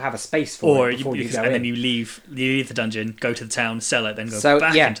sure you have a space for Or it before you go and in. then you leave the dungeon, go to the town, sell it, then go So,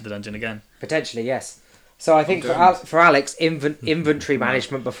 back yeah. into the dungeon again. Potentially, yes. So I think for Alex, inventory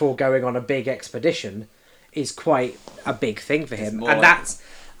management before going on a big expedition is quite a big thing for him, more and like-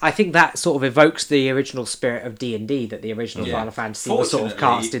 I think that sort of evokes the original spirit of D&D that the original Yeah. Final Fantasy was sort of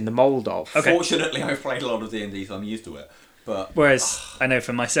Fortunately- cast in the mould of. Okay. Fortunately, I've played a lot of D&D, so I'm used to it. But Whereas I know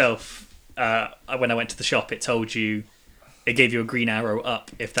for myself, when I went to the shop, it told you, it gave you a green arrow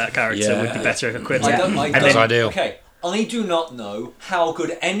up if that character would be Yeah. better equipped. I don't, I And don't, That's ideal. Okay, I do not know how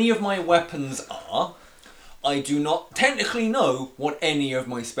good any of my weapons are. I do not technically know what any of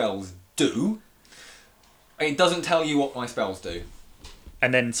my spells do. It doesn't tell you what my spells do.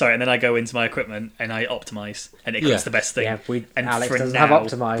 And then I go into my equipment and I optimize, and it equips Yeah. the best thing. Yeah, and Alex for doesn't now, have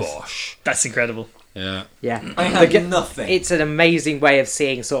optimize. Bosh. That's incredible. Yeah. Yeah, I have The- nothing. It's an amazing way of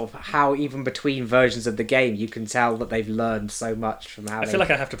seeing sort of how even between versions of the game you can tell that they've learned so much from how I they... feel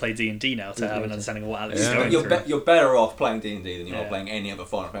like I have to play D&D now to have an understanding of what Alex is Yeah. going you're, through. you're better off playing D&D than you are Yeah. playing any other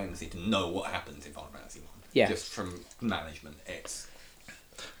Final Fantasy to know what happens in Final Fantasy 1. Yeah. Just from management, it's...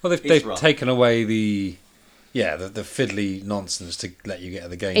 Well, It's they've rough. taken away the fiddly nonsense to let you get at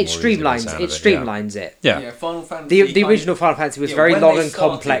the game. it more easily, the streamlines sound it. of Streamlines it. Yeah. Final Fantasy... The original Final Fantasy was very when long they and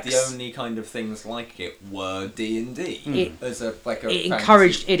started, complex. The only kind of things like it were D&D. It- As a It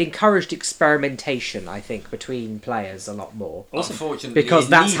fantasy. encouraged experimentation, I think, between players a lot more. Unfortunately, Because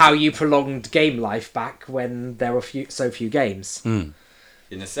it that's needed- how you prolonged game life back when there were so few games.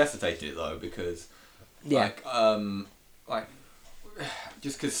 It necessitated it though, because Yeah.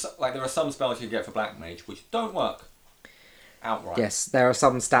 just because there are some spells you get for Black Mage which don't work outright. Yes, there are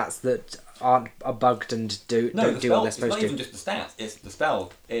some stats that are bugged and don't No, the do spell, what they're it's supposed not to. even just the stats, it's the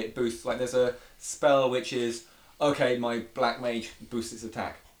spell. It boosts, there's a spell which is, okay, my Black Mage boosts its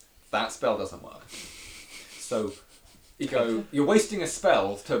attack. That spell doesn't work. So, you're wasting a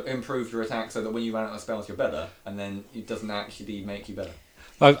spell to improve your attack so that when you run out of spells you're better, and then it doesn't actually make you better.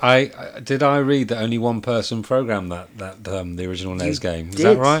 I read that only one person programmed the original NES game. Is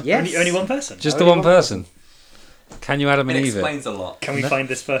that did, right? yes. Only one person. Just the Only one one person. Can you Adam It and Eve it? explains a lot. Can we find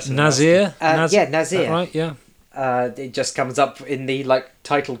this person? Nazir? Yeah, Nazir. Is that right? Yeah. It just comes up in the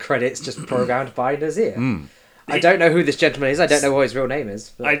title credits, just programmed by Nazir. I don't know who this gentleman is. I don't know what his real name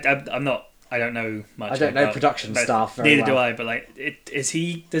is. But I'm not. I don't know much. I don't know about production staff very Neither do well. I. But like, does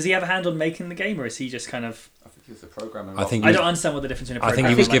he have a hand on making the game, or is he just kind of? I think he was a programmer. I think I don't understand what the difference in a I program. think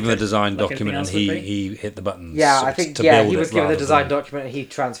he was like given a- the design like document and anything else would be. he hit the buttons. Yeah, I think to he build was it given the rather design than- document and he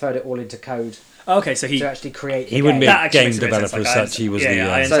transferred it all into code Oh, okay, so he. to actually create. He the wouldn't be game. a That actually game makes a bit of sense, developer like, as such. He was I the.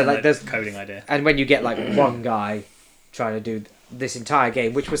 understand So, like, like, there's- the coding idea. And when you get like one guy trying to do this entire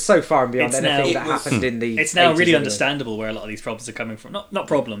game, which was so far and beyond It's anything now- that happened in the. It's now 80s really anyway. understandable where a lot of these problems are coming from. Not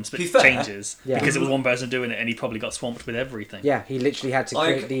problems, but To be fair, changes. yeah. Because it was one person doing it, and he probably got swamped with everything. Yeah, he literally had to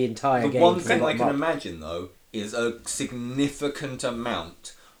create the entire The game. one from thing I bottom can up. imagine though is a significant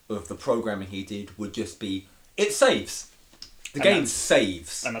amount of the programming he did would just be it saves. The And game that's-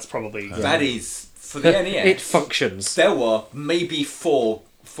 saves. And that's probably. That is for the NES. It functions. There were maybe four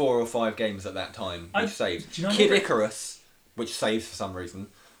or five games at that time which saved. do you know Kid what- Icarus, which saves for some reason.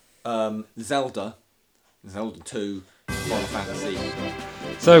 Zelda 2, Final Fantasy.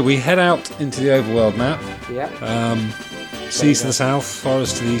 So we head out into the overworld map. Yeah. Seas to the south,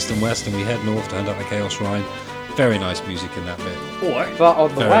 forest to the east and west, and we head north to hunt out the Chaos Shrine. Very nice music in that bit. Or. But on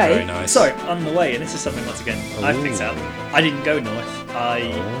the Very, way, very nice. Sorry, on the way, and this is something once again I've picked Ooh. out. I didn't go north. I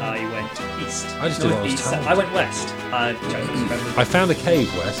went east. I just did what I was Northeast, told. I went west. I don't remember. I found a cave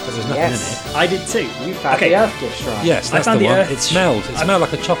west, but there's nothing Yes. in it. I did too. you found Okay. the Earth Gift Shrine. Yes, I that's found the the one. Earth- It smelled. It smelled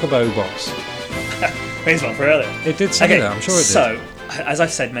like a chocobo box. Here's one for earlier. It did say that. I'm sure it did. So, as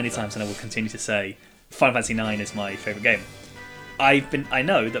I've said many times, and I will continue to say, Final Fantasy IX is my favourite game. I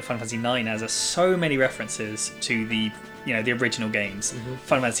know that Final Fantasy IX has so many references to the original games.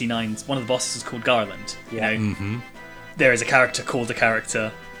 Final Fantasy IX, one of the bosses is called Garland. Yeah. There is a character called the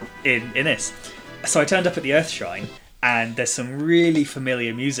character in this. So I turned up at the Earth Shrine, and there's some really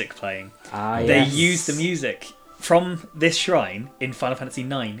familiar music playing. They Yes. use the music from this shrine in Final Fantasy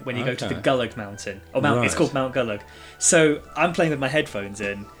IX when you go to the Okay. Gullug Mountain. Or Mount, it's Right. called Mount Gullug. So I'm playing with my headphones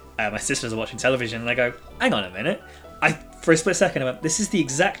in. My sisters are watching television, and I go, "Hang on a minute." For a split second, I went, "This is the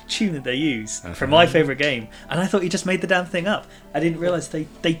exact tune that they use for my favourite game," and I thought you just made the damn thing up. I didn't realise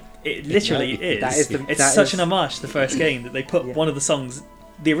it literally is. That is the- It's that such is- an homage to the first game that they put one of the songs,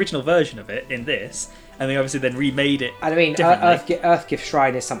 the original version of it, in this, and they obviously then remade it. And I mean, differently. Earthgift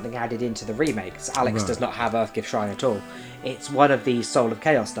Shrine is something added into the remake. 'Cause Alex Right. does not have Earthgift Shrine at all. It's one of the Soul of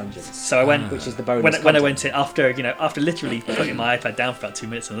Chaos dungeons. So I went, which is the bonus when I content. went in after literally putting my iPad down for about 2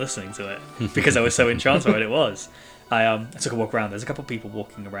 minutes and listening to it because I was so entranced by what it was. I took a walk around. There's a couple of people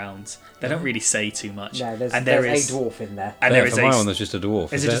walking around. They don't really say too much. No, there's and there a is dwarf in there. and Yeah, there is for a my one, there's just a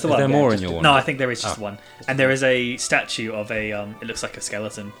dwarf. Is it there, just the is one? there Yeah, more in just your a- one? no, I think there is just one. And there is a statue of a. It looks like a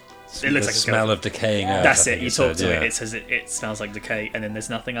skeleton. It looks the like a smell skeleton. of decaying earth. That's I it. think You said, talk to yeah. it. It says it smells like decay, and then there's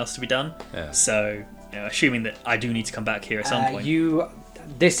nothing else to be done. Yeah. So, assuming that I do need to come back here at some point.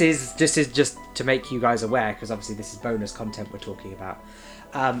 This is just to make you guys aware, because obviously this is bonus content we're talking about.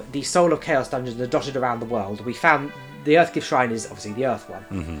 The Soul of Chaos dungeons are dotted around the world. We found the Earthgift Shrine is obviously the Earth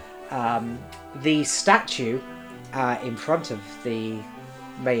one. The statue in front of the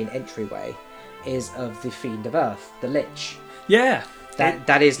main entryway is of the Fiend of Earth, the Lich. Yeah.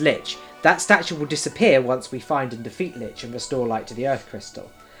 That is Lich. That statue will disappear once we find and defeat Lich and restore light to the Earth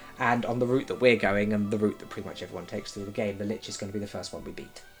Crystal. And on the route that we're going, and the route that pretty much everyone takes through the game, the Lich is going to be the first one we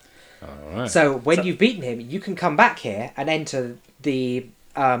beat. All right. So when you've beaten him, you can come back here and enter the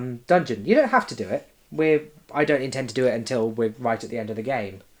dungeon. You don't have to do it. I don't intend to do it until we're right at the end of the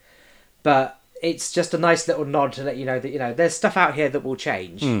game. But it's just a nice little nod to let you know that there's stuff out here that will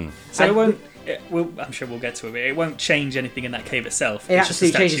change. So And it won't. I'm sure we'll get to it. But it won't change anything in that cave itself. It It's just the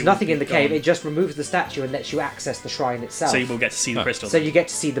actually changes statue nothing will in the be cave. gone. It just removes the statue and lets you access the shrine itself. So you will get to see the crystal. So you get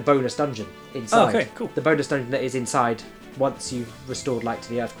to see the bonus dungeon inside. Oh, okay, cool. The bonus dungeon that is inside once you've restored light to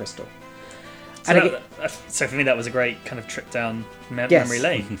the Earth Crystal. So, And again, so for me, that was a great kind of trip down Yes. memory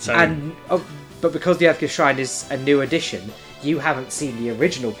lane. So but because the Earthgift Shrine is a new addition, you haven't seen the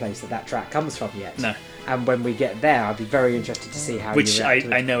original place that track comes from yet. No. And when we get there, I'll be very interested to see how which you I, react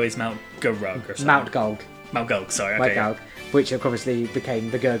to I it. know is Mount Gurug or something. Mount Gulg. Mount Gulg. Sorry. Mount Okay. Yeah. Gulg, which obviously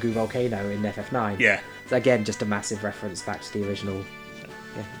became the Gurgu volcano in FF9. Yeah. So again, just a massive reference back to the original.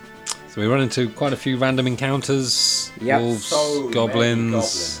 So we run into quite a few random encounters. Yep. Wolves, So many goblins.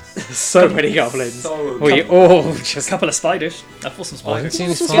 So many goblins. So We all A just. couple of spiders. I fought some Oh, I haven't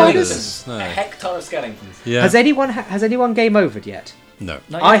spiders. seen any Spiders? spiders. a No. heck ton of skeletons. Yeah. Has anyone game overed yet? No.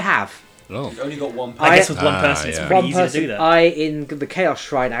 Not I yet. have. Oh. You've only got one. I guess with one Ah, person, it's yeah. pretty One easy to person. do that. In the Chaos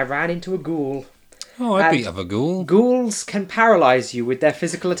Shrine, I ran into a ghoul. Oh, I And- beat up a ghoul. Ghouls can paralyze you with their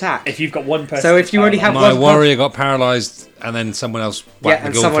physical attack. If you've got one person. So if you only have My one warrior got paralysed, and then someone else whacked the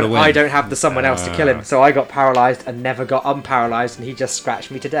and ghoul for the someone win. I don't have the someone else to kill him, so I got paralyzed and never got unparalyzed, and he just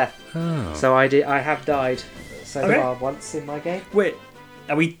scratched me to death. Oh. So I have died. so Okay. far once in my game. Wait,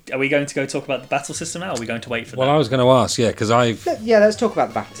 are we going to go talk about the battle system now? Or are we going to wait for Well, that? I was going to ask, because Yeah, let's talk about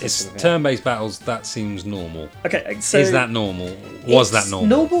the battle it's system. a bit. turn-based battles. That seems normal. Okay, so Is that normal? Was that It's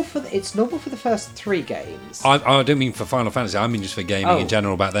normal? It's normal for the first 3 games. I don't mean for Final Fantasy. I mean just for gaming Oh. in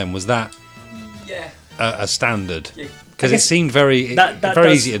general. Back then, was that Yeah. a standard? Yeah. Because I it guess seemed very that very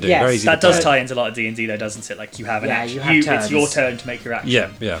does- easy to do. yes, very easy that to does play. tie into a lot of D&D though, doesn't it? Like you have an Yeah, action. you have turns. It's your turn to make your action. Yeah,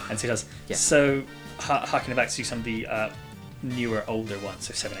 yeah. And so it does. Yeah. So harking back to some of the newer, older ones,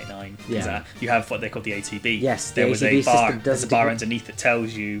 so 7, 8, 9. Yeah. You have what they call the ATB. Yes, the there was ATB a bar. system does There's a bar give- underneath that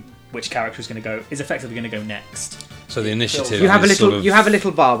tells you which character is effectively going to go next. So the initiative. You have a is little. sort of- You have a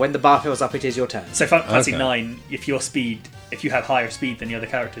little bar. When the bar fills up, it is your turn. So Final Fantasy Okay. 9, if you have higher speed than the other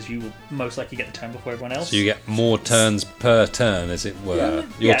characters, you will most likely get the turn before everyone else. So you get more turns per turn, as it were.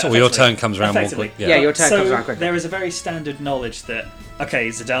 Your effectively. turn comes around more Effectively. quickly. Yeah, your turn so comes around quickly. There is a very standard knowledge that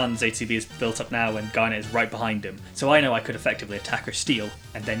Zidane's ATB is built up now, and Garnet is right behind him. So I know I could effectively attack or steal,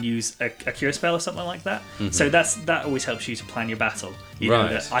 and then use a cure spell or something like that. So that always helps you to plan your battle. You know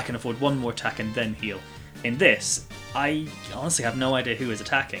Right. that I can afford one more attack and then heal. In this, I honestly have no idea who is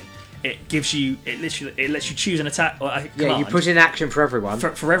attacking. It lets you choose an attack or a Yeah, command you put in action for everyone.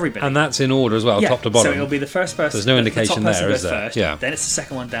 for everybody. And that's in order as well, Yeah, top to bottom. So it'll be the first person. There's no the top indication person there, goes is there? First, Yeah. Then it's the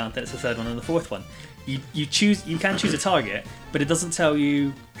second one down. Then it's the third one and the fourth one. You can choose a target, but it doesn't tell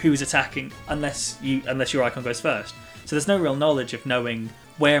you who's attacking unless your icon goes first. So there's no real knowledge of knowing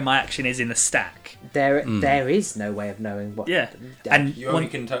where my action is in the stack. There is no way of knowing what. Yeah, and You only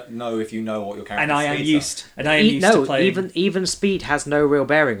can know if you know what your character. and I am used no, to playing. even speed has no real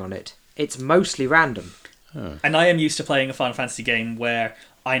bearing on it. It's mostly random. And I am used to playing a Final Fantasy game where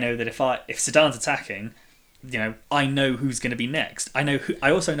I know that if Zidane's attacking, I know who's going to be next. I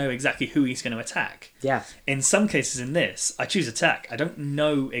also know exactly who he's going to attack. Yeah. In some cases in this, I choose attack. I don't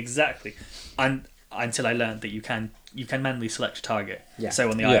know exactly, until I learned that you can manually select a target. Yeah. So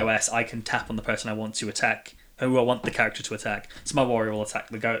on the Yeah. iOS, I can tap on the person I want to attack, who I want the character to attack. So my warrior will attack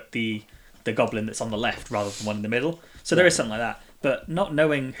the goblin that's on the left rather than one in the middle. So there is something like that. But not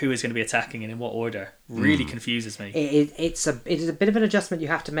knowing who is going to be attacking and in what order really confuses me. It is a bit of an adjustment you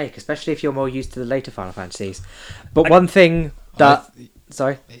have to make, especially if you're more used to the later Final Fantasies. But one thing that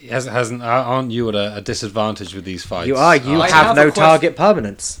sorry, Aren't you at a disadvantage with these fights? you are you I have have no a question. target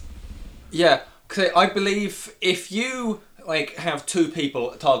permanence. Yeah, because I believe if you have 2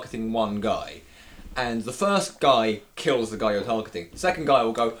 people targeting one guy, and the first guy kills the guy you're targeting, the second guy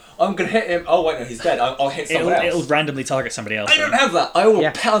will go, "I'm gonna hit him." Oh wait, no, he's dead. I'll hit someone else. It'll randomly target somebody else. I don't have that. I will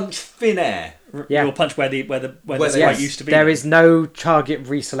Yeah. punch thin air. Yeah. You'll punch where the Yes, sprite used to be. There is no target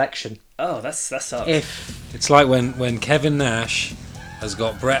reselection. Oh, that sucks. If It's like when Kevin Nash has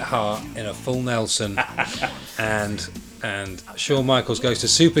got Bret Hart in a full Nelson, and Shawn Michaels goes to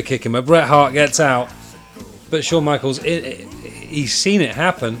super kick him, but Bret Hart gets out. But Shawn Michaels, he's seen it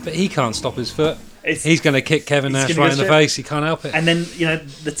happen, but he can't stop his foot. He's going to kick Kevin Nash gonna right go in the straight- face. He can't help it. And then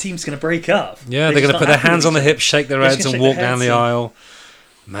the team's going to break up. Yeah, they're just going to not put their happy with hands on each the other. hips, shake their They're heads, just and gonna walk shake their down the heads aisle.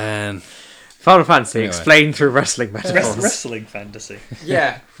 Man, Final Fantasy Anyway. explained through wrestling metaphors. Wrestling fantasy.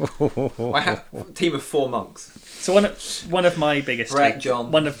 Yeah, I have a team of 4 monks. So one of my biggest Brett,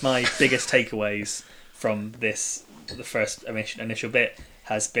 John. one of my biggest takeaways from the first initial bit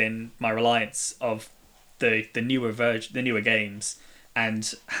has been my reliance of the newer games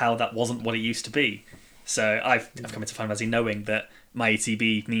and how that wasn't what it used to be. So I've come into Final Fantasy knowing that my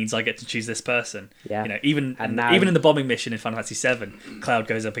ATB means I get to choose this person. Yeah. Even in the bombing mission in Final Fantasy VII, Cloud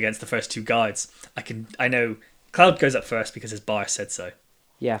goes up against the first 2 guides. I know Cloud goes up first because his bar said so.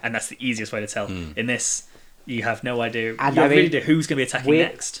 Yeah. And that's the easiest way to tell. In this, you have no idea. And You have I no mean, idea who's going to be attacking we're-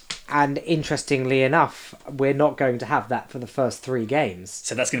 next. And interestingly enough, we're not going to have that for the first 3 games.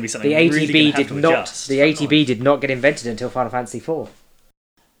 So that's going to be something The really ATB going to have did to not. adjust. The ATB did not get invented until Final Fantasy IV.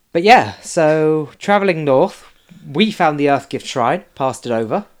 But yeah, so traveling north, we found the Earthgift Shrine, passed it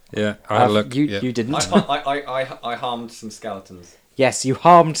over. yeah, I had a look. You yeah. you didn't. I harmed some skeletons. Yes, you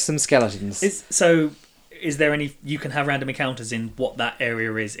harmed some skeletons. Is there any? You can have random encounters in what that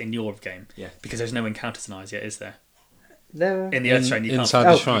area is in your game. Yeah. Because there's no encounters in ours yet, is there? There, In the Earth Shrine, you inside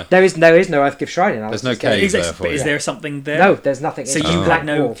can't. the shrine. there is no Earthgift Shrine in There's no Alistair's game. cave. Exactly. there for But you. is there something there? No, there's nothing. So It's you just had blank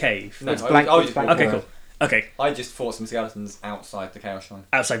no wall. cave. No, It's blank- I was it's blank Okay, wall. cool. Okay, I just fought some skeletons outside the Chaos Shrine.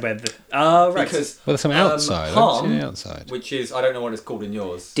 outside where the right. Because Well, there's some outside. I harm, haven't seen the outside. which is I don't know what it's called in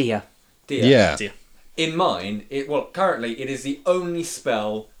yours. Deer. Deer. Yeah. Dear. In mine, currently it is the only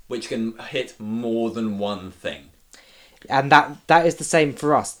spell which can hit more than one thing. And that is the same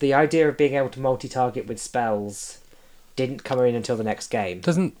for us. The idea of being able to multi-target with spells didn't come in until the next game.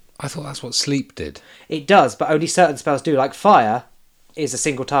 I thought that's what sleep did. It does, but only certain spells do. Like fire, is a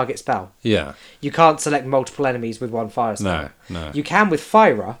single target spell. Yeah. You can't select multiple enemies with one fire spell. No. You can with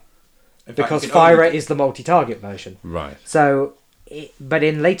Fyra, In fact, because you can Fyra only- is the multi-target version. Right. So, but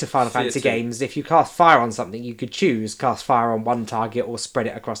in later Final Fear Fantasy 2. games, if you cast fire on something, you could choose cast fire on one target or spread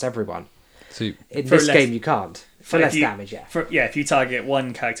it across everyone. So In For this less- game, you can't. For If less you- damage, yeah. If you target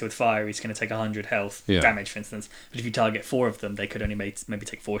one character with fire, he's going to take 100 health Yeah. damage, for instance. But if you target 4 of them, they could only maybe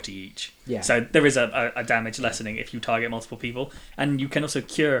take 40 each. Yeah. So there is a damage lessening if you target multiple people. And you can also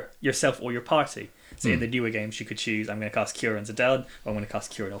cure yourself or your party. So in the newer games, you could choose, I'm going to cast Cure on Zadel, or I'm going to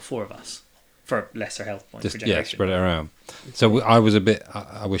cast Cure on all 4 of us. For lesser health points. just regeneration. spread it around. So I was a bit.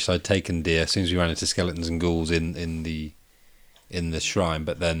 I wish I'd taken deer as soon as we ran into skeletons and ghouls in the shrine,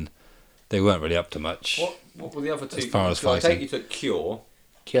 but then they weren't really up to much. What were the other two? As far as So I fighting. take you took Cure.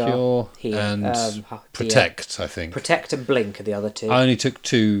 Cure heal, and dear. protect. I think Protect and Blink are the other two. I only took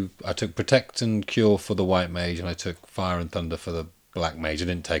 2. I took protect and cure for the white mage, and I took fire and thunder for the black mage. I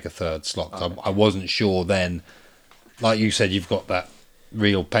didn't take a third slot. I wasn't sure then. Like you said, you've got that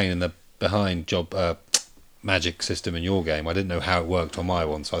real pain in the behind job magic system in your game. I didn't know how it worked on my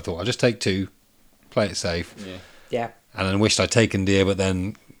one, so I thought I'll just take 2, play it safe, Yeah. and then wished I'd taken deer, but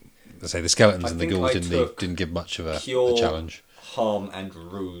then let's say the skeletons I and the think ghouls I didn't took give much of a Cure, challenge. Harm, and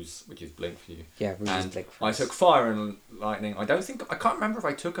Ruse, which is Blink for you. Yeah, Ruse and and Blink for I us. took Fire and Lightning. I can't remember if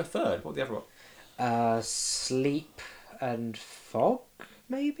I took a third. What the other one? Sleep and Fog,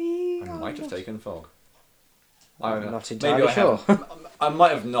 maybe? I might have taken Fog. I'm don't know. not entirely Maybe I sure. haven't. I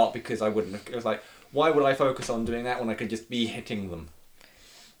might have not, because I wouldn't have. It was like, why would I focus on doing that when I could just be hitting them?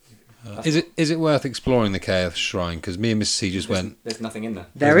 Is it worth exploring the Chaos Shrine? Because me and Mrs. C just went. There's nothing in there.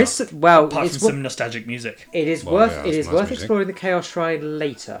 There is, well, Apart it's from some nostalgic music. it is Well, worth yeah, it is that's worth music. exploring the Chaos Shrine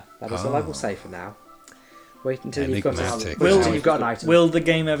later. That is all I Ah. will say for now. Wait until you've got Enigmatic. an item. Will the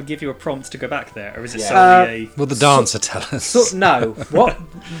game ever give you a prompt to go back there? Or is it Yeah. solely a... Will the dancer tell us? So, no.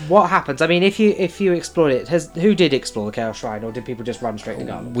 What happens? I mean, if you explore it, who did explore the Chaos Shrine, or did people just run straight to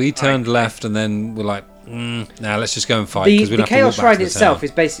Garland? We turned left and then we're like, now let's just go and fight. The 'cause we don't have to Chaos walk back Shrine to the itself town.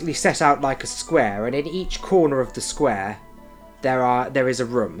 is basically set out like a square, and in each corner of the square, there is a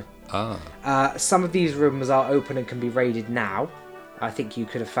room. Some of these rooms are open and can be raided now. I think you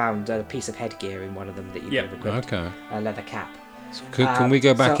could have found a piece of headgear in one of them that you could have equipped. Okay. A leather cap. So can we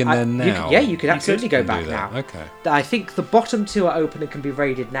go back so in there now? You can absolutely go Can back do that. now. Okay. I think the bottom 2 are open and can be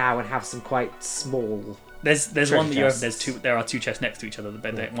raided now and have some quite small. There's Treasure one that you have. chests. There are 2 chests next to each other.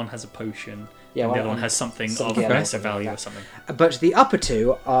 One has a potion. Yeah, and the one- other one has something of something else, lesser something like value that. or something. But the upper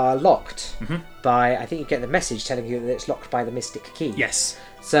 2 are locked by. I think you get the message telling you that it's locked by the Mystic Key. Yes.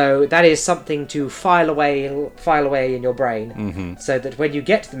 So that is something to file away in your brain, so that when you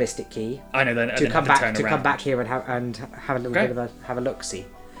get the Mystic Key, I know. Then to come back here and have a little Okay. bit of have a look see,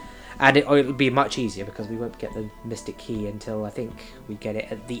 and it'll be much easier because we won't get the Mystic Key until I think we get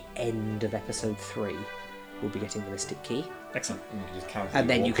it at the end of episode 3. We'll be getting the Mystic Key, Excellent. And you can just casually and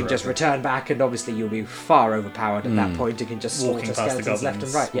then you walk can just around. return back, and obviously you'll be far overpowered at that point. You can just Walking slaughter past the skeletons goblins left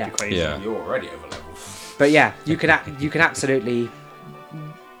and right. would Yeah, be crazy. Yeah. You're already over level. but yeah, you can absolutely.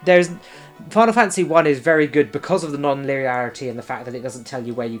 There's Final Fantasy 1 is very good because of the non-linearity and the fact that it doesn't tell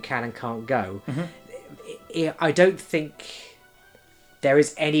you where you can and can't go. I don't think there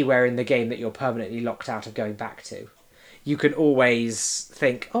is anywhere in the game that you're permanently locked out of going back to. You can always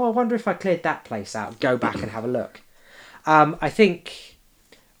think, oh, I wonder if I cleared that place out. Go back and have a look. I think,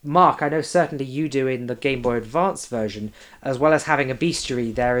 Mark, I know certainly you do in the Game Boy Advance version, as well as having a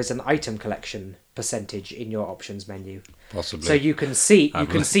bestiary, there is an item collection percentage in your options menu. Possibly. So you can see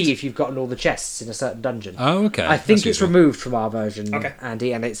I've looked. if you've gotten all the chests in a certain dungeon. Oh, okay. I think That's it's useful. removed from our version, Okay.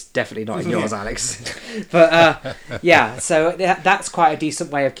 Andy, and it's definitely not in yours, Alex. But yeah, so that's quite a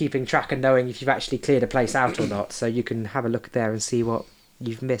decent way of keeping track and knowing if you've actually cleared a place out or not. So you can have a look there and see what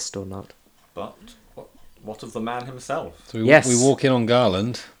you've missed or not. But what of the man himself? So Yes. we walk in on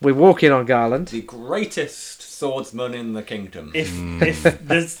Garland. We walk in on Garland. The greatest swordsman in the kingdom. If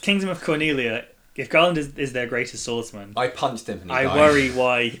the Kingdom of Cornelia, if Garland is their greatest swordsman, I punched him and he I died. worry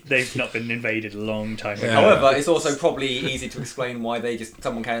why they've not been invaded a long time ago. Yeah. However, it's also probably easy to explain why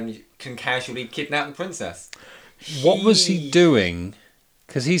someone can casually kidnap the princess. What was he doing?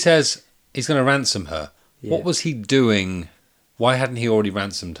 Because he says he's going to ransom her. Yeah. What was he doing? Why hadn't he already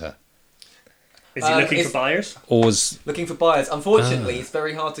ransomed her? Is he looking it's- for buyers? Or was Looking for buyers. Unfortunately, it's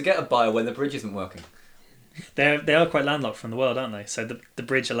very hard to get a buyer when the bridge isn't working. They are quite landlocked from the world, aren't they? So the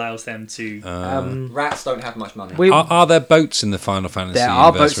bridge allows them to. Rats don't have much money. are there boats in the Final Fantasy There are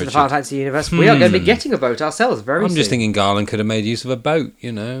universe, boats in the Richard? Final Fantasy universe. We are going to be getting a boat ourselves very soon. I'm just thinking Garland could have made use of a boat,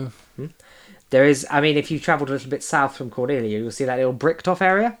 you know. There is, I mean, if you travelled a little bit south from Cornelia, you'll see that little bricked off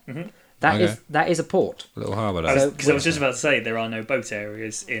area. That is a port. Little harbour. Because I was just about to say there are no boat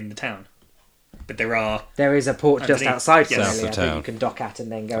areas in the town, but There is a port just Anthony? outside Yes. Cornelia South of that town. you can dock at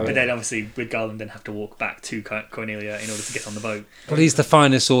and then go. But then obviously with Garland then have to walk back to Cornelia in order to get on the boat. Well, he's the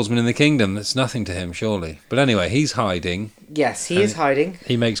finest swordsman in the kingdom. That's nothing to him, surely. But anyway, he's hiding. Yes, he is hiding.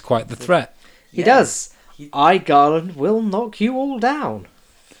 He makes quite the threat. He does. I, Garland, will knock you all down.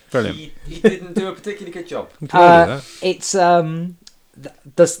 Brilliant. He didn't do a particularly good job. You can all do that. It's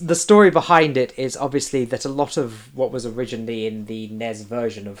the story behind it is obviously that a lot of what was originally in the NES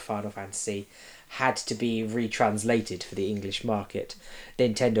version of Final Fantasy had to be retranslated for the English market.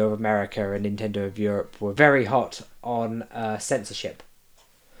 Nintendo of America and Nintendo of Europe were very hot on censorship.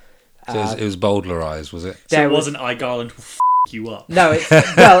 So it was Bowdlerized, was it? So There it was- wasn't I Garland will you up. No,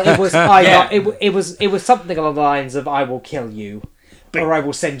 it was Yeah. it was something along the lines of I will kill you, But- or I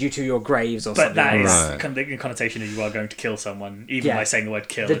will send you to your graves, or But something. that like is Right. kind of the connotation of you are going to kill someone, even Yeah. by saying the word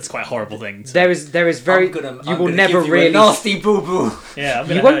kill. The- It's quite a horrible thing. So. There is very I'm you gonna will never give you really a nasty boo boo. Yeah, I'm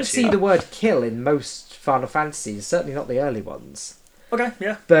gonna you won't hurt see the word kill in most Final Fantasies, certainly not the early ones, Okay,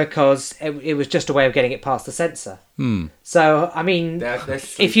 yeah. because it was just a way of getting it past the censor. So I mean, They're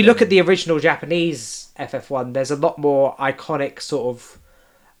if you look at the original Japanese FF1, there's a lot more iconic sort of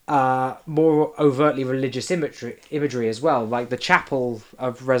more overtly religious imagery as well. Like the Chapel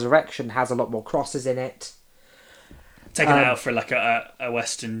of Resurrection has a lot more crosses in it. Taken out for like a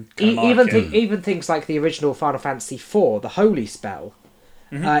Western kind of Even market. even things like the original Final Fantasy IV, the Holy Spell,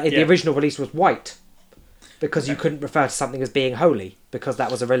 in the yeah. original release was white, because you couldn't refer to something as being holy, because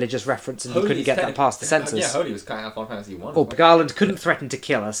that was a religious reference and you couldn't get that past the censors. Yeah, Holy was kind of Final Fantasy 1. Or Garland couldn't threaten to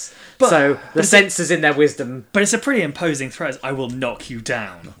kill us, so the censors in their wisdom. But it's a pretty imposing threat. I will knock you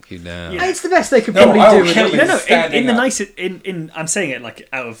down. Knock you down. Yeah. It's the best they could No, probably I do. will with kill it. you. No, no. Standing In the up. nice, in I'm saying it like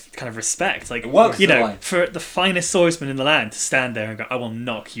out of kind of respect. Like works you as a know, line. for the finest swordsman in the land to stand there and go, "I will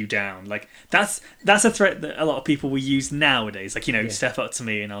knock you down." Like that's a threat that a lot of people will use nowadays. Like step up to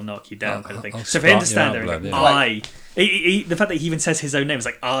me and I'll knock you down, kind of thing. I'll So for him to start stand you there out, and blood, go, the fact that he even says his own name is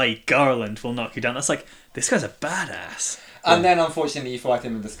like, "I Garland will knock you down." That's like this guy's a badass. And then unfortunately you fight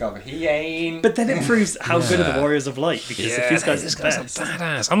him and discover he ain't. But then it proves how good are the Warriors of Light, because if these guys this are guy's best, a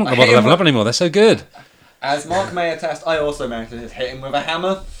badass. I'm not going to bother leveling up anymore. They're so good. As Mark may attest, I also managed to hit him with a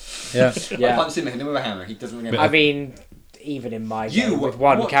hammer. Yeah. Yeah. I punched him and hit him with a hammer. He doesn't get I mean, even in my You game with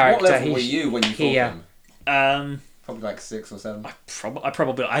one what character, level were you when you fought him? Probably like 6 or 7. I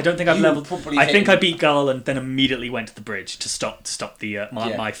probably I don't think I've You leveled. probably I hit think him. I beat Garland, then immediately went to the bridge to stop the my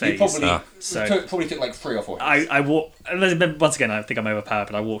You phase. probably, So- probably took like 3 or 4 hits. I walk once again. I think I'm overpowered,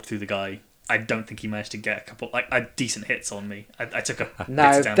 but I walked through the guy. I don't think he managed to get a couple decent hits on me. I took a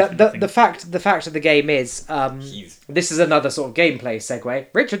no, bit down for nothing. the fact of the game is He's- this is another sort of gameplay segue.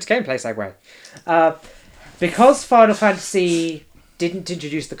 Richard's gameplay segue. Because Final Fantasy didn't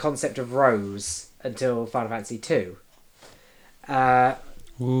introduce the concept of rows until Final Fantasy 2.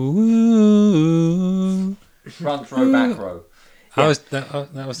 Ooh. Front row, back row. That was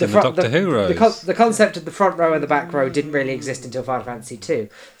in the Doctor Who rows. The concept of the front row and the back row didn't really exist until Final Fantasy 2.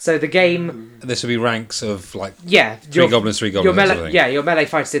 So the game, This would be ranks of like yeah, three goblins, your sort of melee, thing. yeah, your melee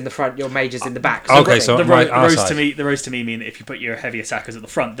fighters in the front, your mages in the back. Okay, so the my rows side. the rows to me mean that if you put your heavy attackers at the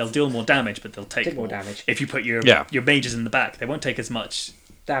front, they'll deal more damage, but they'll take more damage. If you put your mages in the back, they won't take as much.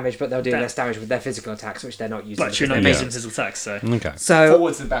 damage, but they'll do less damage with their physical attacks, which they're not using. But you're because not they're using mages. physical attacks, so Okay. So,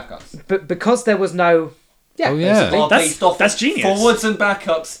 Forwards and backups. but because there was no, Oh, yeah. basically, Are That's- based off that's genius. Forwards and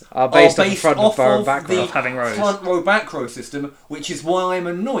backups Are based off the front off row and of back row. the Of having rows. front row back row system, which is why I'm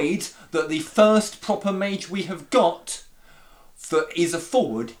annoyed that the first proper mage we have got that is a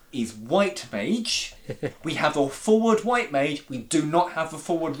forward is white mage. We have a forward white mage. We do not have a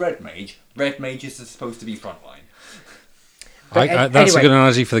forward red mage. Red mages are supposed to be frontline. But That's anyway. a good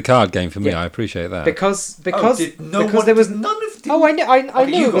analogy for the card game for me. Yeah. I appreciate that. because None there was. of Oh, I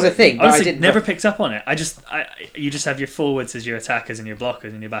Okay, knew you it was got a it. thing, but I honestly, didn't. never picked up on it. You just have your forwards as your attackers and your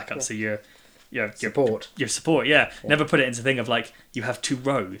blockers and your backups, so your Support. Your support, yeah. Never put it into thing of like you have 2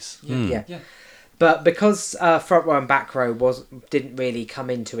 rows. Yeah. Yeah. But because front row and back row didn't really come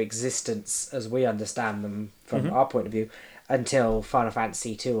into existence as we understand them from our point of view until Final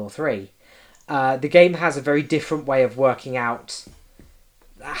Fantasy 2 or 3, the game has a very different way of working out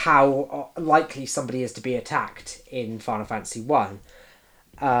how likely somebody is to be attacked in Final Fantasy 1.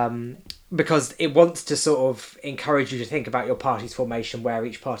 Because it wants to sort of encourage you to think about your party's formation, where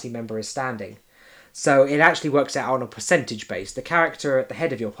each party member is standing. So it actually works out on a percentage base. The character at the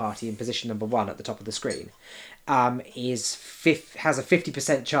head of your party in position number 1 at the top of the screen has a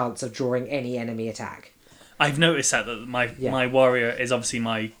 50% chance of drawing any enemy attack. I've noticed that my warrior is obviously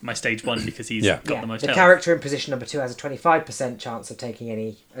my stage 1 because he's got the most The health. character in position number 2 has a 25% chance of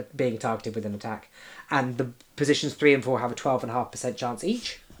taking being targeted with an attack, and the positions 3 and 4 have a 12.5% chance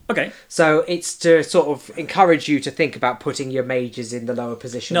each. Okay. So it's to sort of encourage you to think about putting your mages in the lower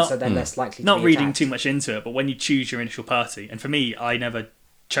position, so they're less likely to Not be reading attacked. too much into it, but when you choose your initial party, and for me, I never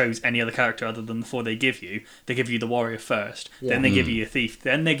chose any other character other than the 4 they give you. They give you the warrior first, then they give you your thief,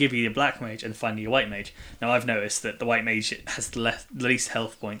 then they give you your black mage, and finally your white mage. Now I've noticed that the white mage has the least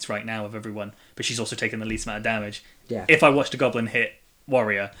health points right now of everyone, but she's also taken the least amount of damage. Yeah. If I watched a goblin hit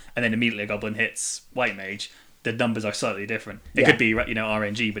warrior and then immediately a goblin hits white mage, the numbers are slightly different. It could be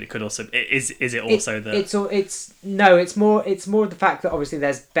RNG, but it could also is it also it's more the fact that obviously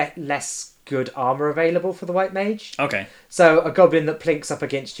there's less good armor available for the white mage. Okay. So a goblin that plinks up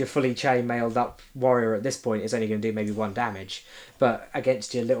against your fully chainmailed up warrior at this point is only going to do maybe 1 damage, but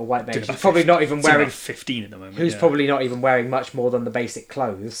against your little white mage, who's probably not even wearing 15 at the moment. Who's probably not even wearing much more than the basic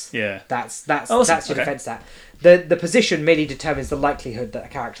clothes. Yeah. That's your defense stat. The position merely determines the likelihood that a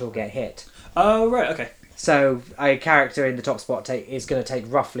character will get hit. Oh right, okay. So a character in the top spot is going to take,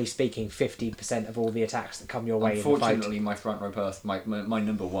 roughly speaking, 50% of all the attacks that come your way. Unfortunately, my front row person, my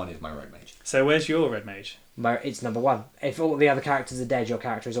number 1 is my red mage. So where's your red mage? It's number 1. If all the other characters are dead, your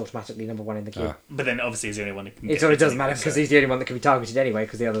character is automatically number 1 in the queue. But then obviously he's the only one that can. It doesn't matter because he's the only one that can be targeted anyway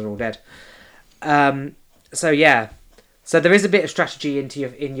because the others are all dead. So there is a bit of strategy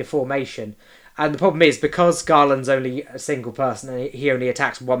in your formation. And the problem is, because Garland's only a single person, and he only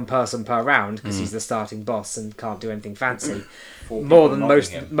attacks 1 person per round because he's the starting boss and can't do anything fancy. More than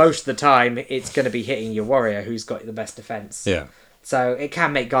most of the time, it's going to be hitting your warrior who's got the best defense. Yeah. So it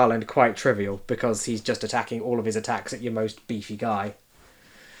can make Garland quite trivial because he's just attacking all of his attacks at your most beefy guy.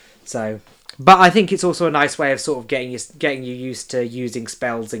 So, but I think it's also a nice way of sort of getting you used to using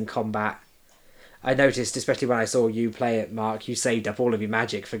spells in combat. I noticed, especially when I saw you play it, Mark, you saved up all of your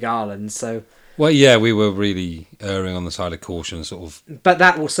magic for Garland, so. Well, yeah, we were really erring on the side of caution, sort of. But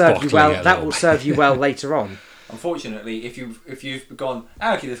that will serve you well. bottling it a That little will bit. serve you well later on. Unfortunately, if you've gone,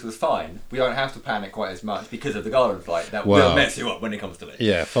 okay, this was fine, we don't have to panic quite as much because of the Garland fight. That will mess you up when it comes to Lich.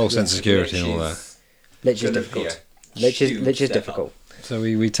 Yeah, false sense of security and all that. Lich is difficult. Lich is difficult. So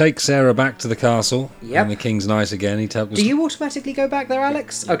we take Sarah back to the castle, Yep. and the king's nice again. He tells us Do you automatically go back there,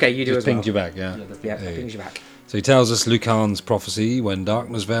 Alex? Okay, you do just as well. pinged you back, yeah. Yeah, Hey. pings you back. So he tells us Lucan's prophecy: when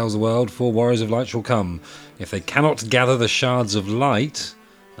darkness veils the world, 4 warriors of light shall come. If they cannot gather the shards of light.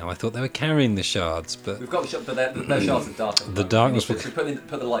 Now I thought they were carrying the shards, but We've got the shot, but their shards are dark. The darkness We will-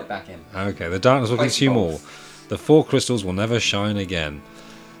 put the light back in. okay, the darkness will Quite consume all. false. The 4 crystals will never shine again.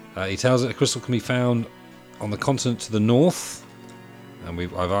 He tells us a crystal can be found on the continent to the north. And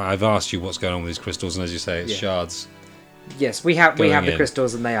I've asked you what's going on with these crystals, and as you say, it's shards. Yes, we have Going the in.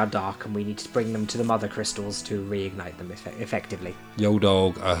 crystals and they are dark, and we need to bring them to the mother crystals to reignite them effectively. Yo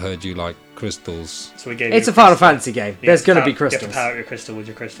dog, I heard you like crystals. So we gave It's you a Final crystal. Fantasy game. You There's have to going to power- be You have crystals. to power your crystal with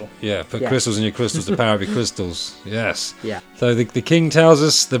your crystal. Yeah, put Yeah. crystals in your crystals to power up your crystals. Yes. Yeah. So the king tells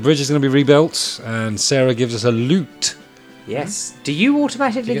us the bridge is going to be rebuilt, and Sarah gives us a loot. Yes. Do you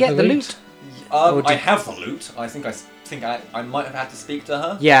automatically Do you get the loot? I have the loot. I think I might have had to speak to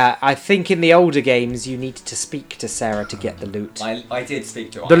her. Yeah, I think in the older games you need to speak to Sarah to get the loot. I did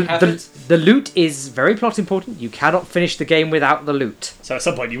speak to her. I have it. The loot is very plot important. You cannot finish the game without the loot. So at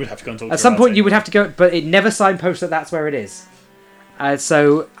some point you would have to go and talk to At her some about point it. you would have to go, but it never signposts that that's where it is.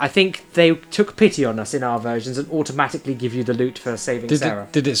 So I think they took pity on us in our versions and automatically give you the loot for saving Sarah.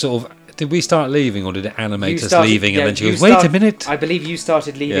 Did it sort of? Did we start leaving, or did it animate You us started- leaving, yeah, and then she you goes, "Wait a start- minute"? I believe you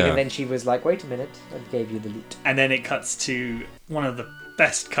started leaving, Yeah. and then she was like, "Wait a minute," and gave you the loot. And then it cuts to one of the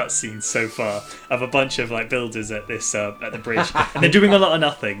best cutscenes so far of a bunch of like builders at this at the bridge, and they're doing a lot of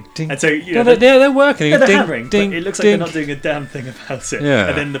nothing. Ding. And so you No, know, they're working. they're Ding, hammering, ding, but it looks like ding. they're not doing a damn thing about it. Yeah.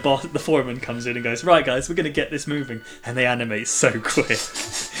 And then the foreman comes in and goes, "Right, guys, we're going to get this moving," and they animate so quick,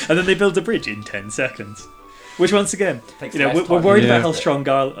 and then they build a bridge in 10 seconds. Which once again, Takes we're less time. worried Yeah. about how strong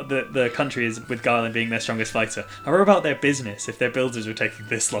the country is with Garland being their strongest fighter. How about their business if their builders are taking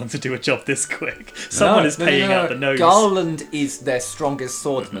this long to do a job this quick? Someone is paying out the nose. Garland is their strongest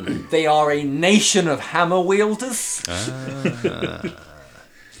swordsman. They are a nation of hammer wielders.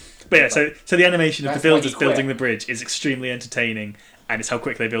 But yeah, so the animation of the That's why he builders quit. building the bridge is extremely entertaining, and it's how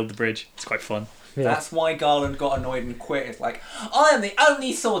quick they build the bridge. It's quite fun. That's why Garland got annoyed and quit. It's like, I am the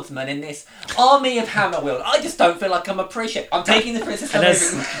only swordsman in this army of hammer wielders. I just don't feel like I'm appreciated. I'm taking the princess. And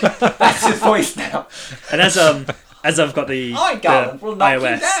as- That's his voice now. And as as I've got the Garland will knock you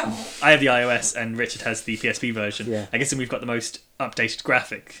iOS, down. I have the iOS and Richard has the PSP version. Yeah. I guess we've got the most updated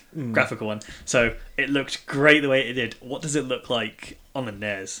graphical one. So it looked great the way it did. What does it look like on the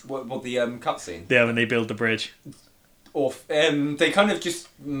NES? What the cutscene? Yeah, when they build the bridge. Or they kind of just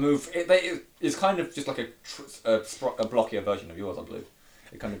move. It's kind of just like a blockier version of yours, I believe.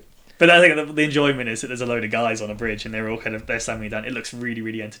 It kind of. But I think the enjoyment is that there's a load of guys on a bridge and they're all they're slamming down. It looks really,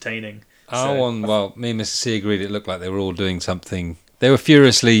 really entertaining. Well, me and Mrs. C agreed it looked like they were all doing something. They were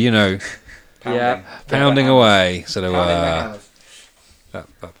furiously, pounding away. So they were that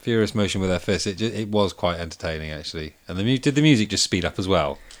furious motion with their fists. It was quite entertaining actually. And did the music just speed up as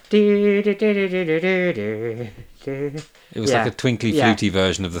well? It was like a twinkly, fluty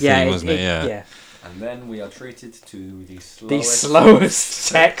version of the theme, wasn't it? Yeah. And then we are treated to the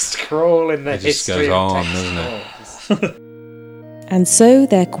slowest text crawl in the It just history goes of on, text doesn't it? And so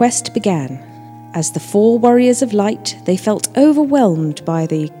their quest began. As the 4 warriors of light, they felt overwhelmed by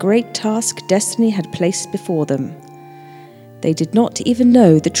the great task destiny had placed before them. They did not even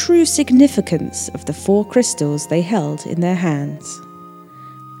know the true significance of the 4 crystals they held in their hands.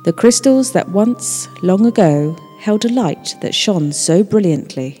 The crystals that once, long ago, held a light that shone so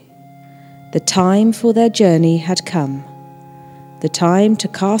brilliantly. The time for their journey had come. The time to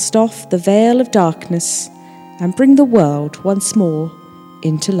cast off the veil of darkness and bring the world once more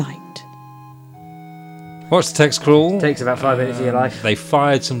into light. Watch the text crawl. Takes about 5 minutes of your life. They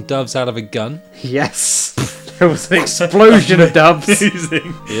fired some doves out of a gun. Yes. There was an explosion of doves.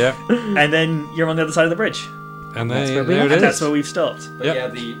 Amazing. Yeah. And then you're on the other side of the bridge. And That's there where we it are. is. That's where we've stopped. But Yep. yeah,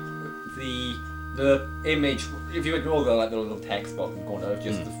 the image. If you ignore the little text box in the corner,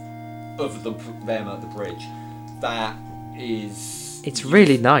 just of them at the bridge, that is. It's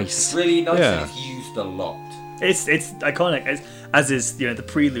really nice. It's really nice Yeah. and it's used a lot. It's iconic, as is the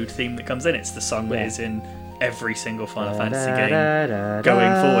prelude theme that comes in. It's the song that is in every single Final Fantasy game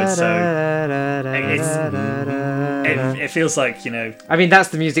going forward. So it feels like I mean, that's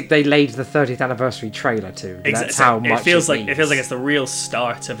the music they laid the 30th anniversary trailer to. That's how much it feels like means. it feels like it's the real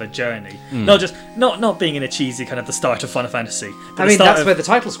start of a journey. Not being in a cheesy kind of the start of Final Fantasy. But I mean, that's where the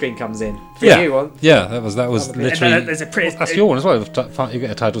title screen comes in for you. Yeah, that was literally. there's a pretty, That's your one as well. You get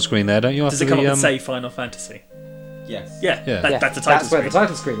a title screen there, don't you? Does it come up and say Final Fantasy? Yes. Yeah, Yeah. that's the title That's where screen. the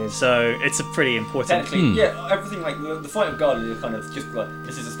title screen is. So it's a pretty important. Technically, everything like the Fight of God is kind of just like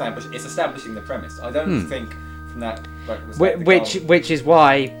this is establishing the premise. I don't think from that Which is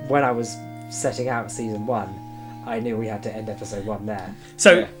why when I was setting out season 1, I knew we had to end episode 1 there.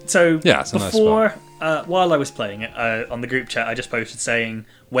 So it's a nice before while I was playing it on the group chat, I just posted saying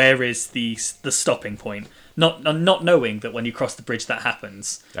where is the stopping point. Not knowing that when you cross the bridge that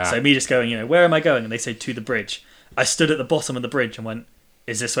happens. So me just going, where am I going? And they said to the bridge. I stood at the bottom of the bridge and went,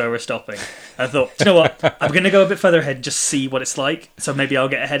 is this where we're stopping? And I thought, do you know what? I'm going to go a bit further ahead and just see what it's like. So maybe I'll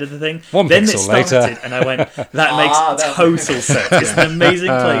get ahead of the thing. Then it pixel started, later. and I went, that makes total sense. It's an amazing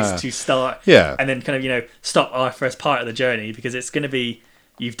place to start. Yeah. And then kind of, stop our first part of the journey because it's going to be,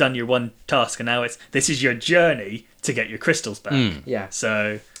 you've done your one task and now this is your journey to get your crystals back. Yeah.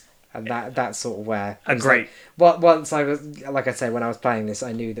 So... And that's sort of where... great. Once I was... Like I say, when I was playing this,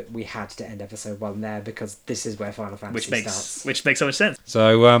 I knew that we had to end episode 1 there because this is where Final Fantasy starts. Which makes so much sense.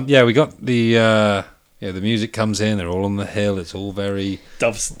 So, we got the music comes in, they're all on the hill, it's all very...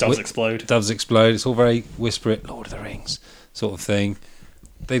 Doves explode. Doves explode, it's all very whispery, Lord of the Rings sort of thing.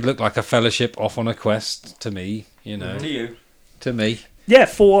 They look like a fellowship off on a quest to me, To you. To me. Yeah,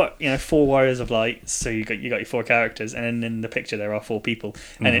 4 warriors of light. So you got your 4 characters, and then in the picture there are 4 people,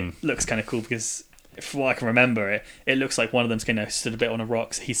 and it looks kind of cool because, from what I can remember, it looks like one of them's stood a bit on a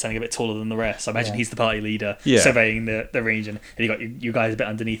rock. So he's standing a bit taller than the rest. So I imagine he's the party leader, surveying the region, and you got you guys a bit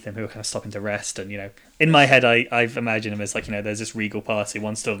underneath him who are kind of stopping to rest. And in my head, I've imagined him as there's this regal party.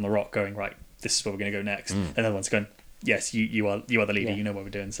 One stood on the rock, going right, this is where we're going to go next, and the other one's going, yes, you are the leader. You know what we're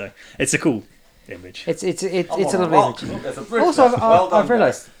doing. So it's a cool image. It's a lovely image. Look, there's a bridge Also, there. Well done, I've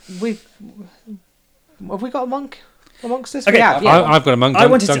realised have we got a monk amongst us? Okay, We have, yeah. I've got a monk. I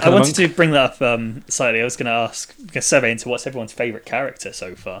wanted to bring that up slightly. I was going to ask a survey into what's everyone's favourite character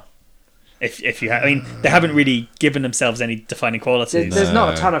so far. If you have, they haven't really given themselves any defining qualities. There's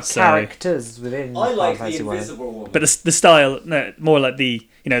not a ton of So- characters within I like Final the Fantasy 1. invisible woman. But the style, no, more like the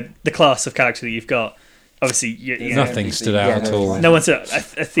the class of character that you've got. Obviously, you know, Nothing stood out at no, all. no one's a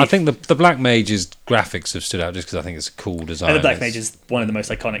thief. I think the Black Mage's graphics have stood out just because I think it's a cool design. and the Black Mage is one of the most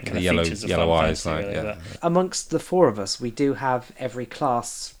iconic kind The of features of yellow Final eyes, Fantasy, like, really, yeah. but- Amongst the 4 of us, we do have every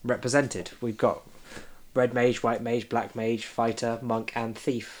class represented. We've got Red Mage, White Mage, Black Mage, Fighter, Monk, and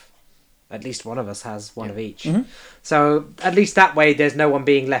Thief At least one of us has one of each. Mhm. So at least that way, there's no one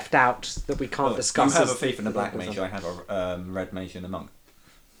being left out that we can't discuss. You have a as- thief and a black mage. I have a red mage and a monk.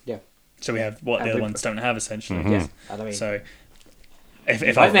 So we have what And the other we- ones don't have essentially. Mhm. Yeah, and I mean, So if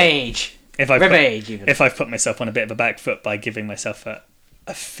Red I mage, if I Red mage, even. if I've put myself on a bit of a back foot by giving myself a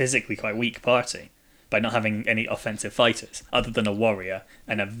physically quite weak party, by not having any offensive fighters other than a warrior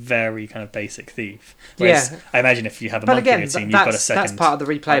and a very kind of basic thief. Whereas Yeah. I imagine if you have a But monk again, in your team, you've got a that's second. part of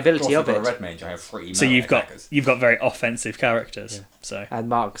the replayability of I've got a it. red mage. I have 3 So melee you've attackers. got very offensive characters. Yeah. So And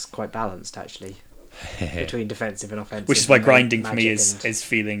Mark's quite balanced actually between defensive and offensive. which is why and grinding for me magic is and- is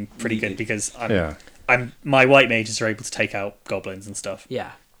feeling pretty good Needed. because Yeah. my white mages are able to take out goblins and stuff.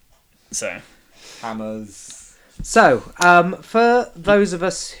 yeah. So Hammers. So, for those of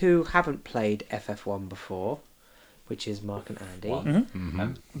us who haven't played FF1 before, which is Mark and Andy,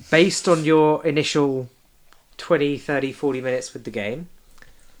 One. based on your initial 20, 30, 40 minutes with the game,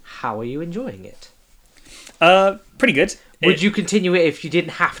 how are you enjoying it? pretty good. Would you continue it if you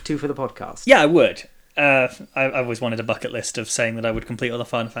didn't have to for the podcast? Yeah, I would. I've always wanted a bucket list of saying that I would complete all the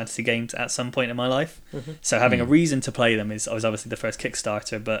Final Fantasy games at some point in my life. Mm-hmm. So having a reason to play them was obviously the first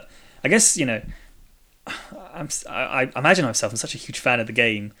Kickstarter. But I guess, I imagine myself, I'm such a huge fan of the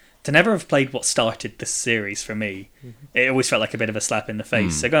game. To never have played what started this series for me, it always felt like a bit of a slap in the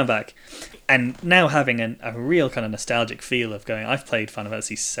face. So going back, and now having a real kind of nostalgic feel of going, I've played Final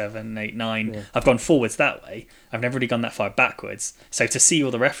Fantasy 7, 8, 9, Yeah. I've gone forwards that way, I've never really gone that far backwards. So to see all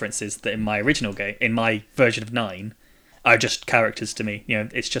the references that in my original game, in my version of 9, are just characters to me.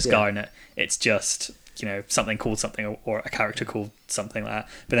 It's just Yeah. Garnet, it's just something called something or a character called something like that.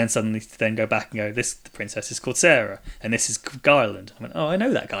 But then suddenly then go back and go, the princess is called Sarah and this is Garland. I went, oh, I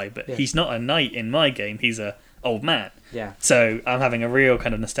know that guy, but Yeah. he's not a knight in my game, he's a old man. Yeah. So I'm having a real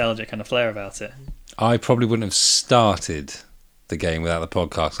kind of nostalgic kind of flair about it. I probably wouldn't have started the game without the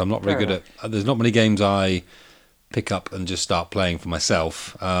podcast. I'm not very Fair good at. There's not many games I pick up and just start playing for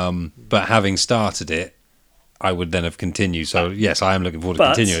myself. But having started it, I would then have continued. So yes, I am looking forward to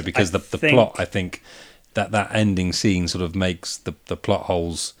But continuing it because I the think- plot, I think that ending scene sort of makes the plot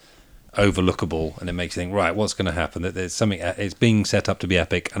holes overlookable, and it makes you think, right, what's going to happen? That there's something. It's being set up to be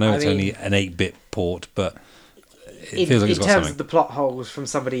epic. I know it's mean, only an 8-bit port, but it In, feels like in it's got terms something. of the plot holes, from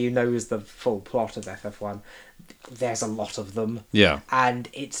somebody who knows the full plot of FF1, there's a lot of them. Yeah. And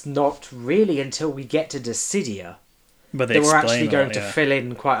it's not really until we get to Dissidia But they that we're explain actually a going lot, to yeah. fill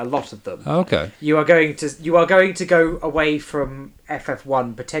in quite a lot of them. Oh, okay. You are going to go away from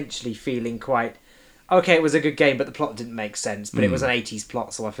FF1 potentially feeling quite, okay, it was a good game, but the plot didn't make sense, but it was an 80s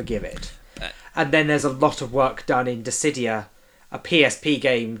plot, so I forgive it. And then there's a lot of work done in Dissidia, a PSP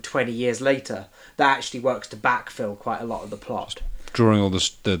game 20 years later, that actually works to backfill quite a lot of the plot. Drawing all the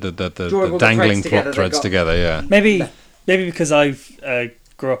Drawing all the dangling threads together plot that threads got- together. Yeah. Maybe because I've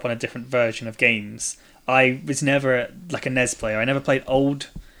grew up on a different version of games. I was never like a NES player. I never played old.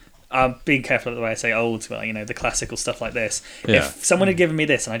 Being careful of the way I say old, well, the classical stuff like this. Yeah. If someone had given me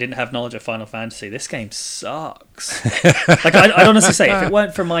this and I didn't have knowledge of Final Fantasy, this game sucks. Like I'd honestly say, if it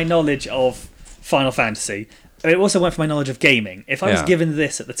weren't for my knowledge of Final Fantasy, it also weren't for my knowledge of gaming. If I was Yeah. given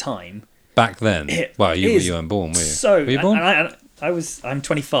this at the time, Back then, It well, you is weren't born, were you? so Were you born? and I'm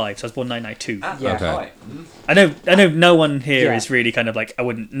 25, so I was born 1992. Yeah. That's Okay. right. I know no one here Yeah. is really kind of like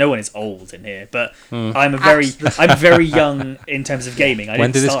no one is old in here, but Hmm. I'm very young in terms of gaming.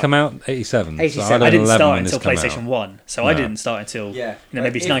 When did this come out? 87. 87. I didn't 11 start when this until come PlayStation out. 1, so I No. didn't start until Yeah.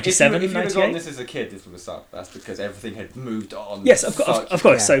 maybe it's If 97, you would have 98. gone this as a kid, this would have sucked. That's because everything had moved on. Yes, of course.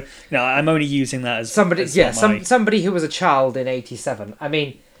 Yeah. So I'm only using that as Somebody, as yeah, sort of my- somebody who was a child in 87. I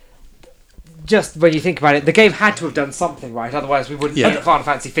mean, just when you think about it, the game had to have done something right, otherwise we wouldn't Yeah. be at Final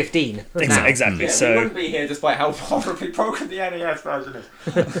Fantasy 15. now. Exactly. Yeah, we So wouldn't be here despite how horribly broken the NES version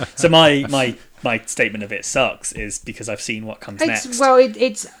is. my statement of it sucks is because I've seen what comes It's, next. well,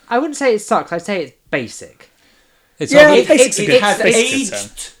 it's. I wouldn't say it sucks. I'd say it's basic. It's Yeah, obvious- basic's a good- It has basic's a good term.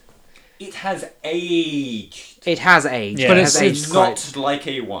 aged. It has aged. It has aged, Yeah. but But it has it's aged Not quite. like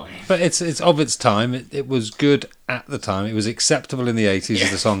a wine. but it's of its time. It was good at the time. It was acceptable in the 80s,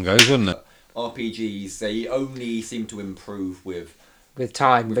 as the song goes, wasn't it? RPGs, they only seem to improve with. with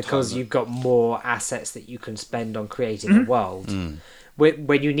time With because time. you've got more assets that you can spend on creating a world.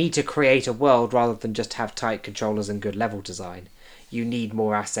 When you need to create a world rather than just have tight controllers and good level design, you need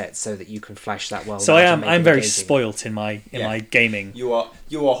more assets so that you can flesh that world. So out and make I'm it very engaging. spoilt in my Yeah. gaming You are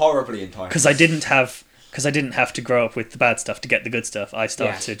horribly entitled. because I didn't have because I didn't have to grow up with the bad stuff to get the good stuff. I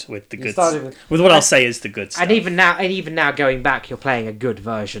started with the You good started stuff. With what I'll say is the good stuff. And even now going back, you're playing a good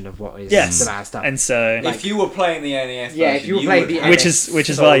version of what is the bad stuff. And so if you were playing the NES Yeah, version, if you were you playing would the have which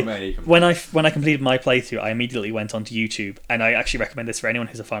is so why many when I completed my playthrough, I immediately went onto YouTube, and I actually recommend this for anyone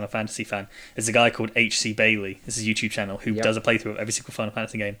who's a Final Fantasy fan. There's a guy called HC Bailey. This is a YouTube channel who does a playthrough of every single Final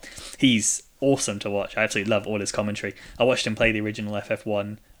Fantasy game. He's awesome to watch. I absolutely love all his commentary. I watched him play the original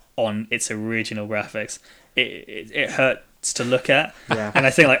FF1 on its original graphics. It hurts to look at, and I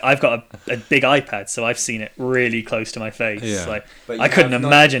think like I've got a big iPad, so I've seen it really close to my face. Yeah. Like But I you couldn't have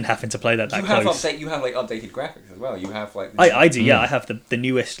imagine having to play that You close. have like updated graphics as well. You have like I do, yeah. I have the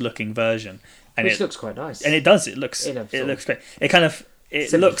newest looking version, and Which it looks quite nice. and it does. It looks In a sort looks great. It kind of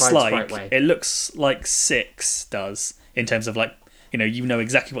simplified sprite way. it looks like 6 does in terms of like you know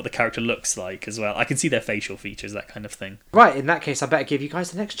exactly what the character looks like as well. I can see their facial features, that kind of thing. Right, in that case, I better give you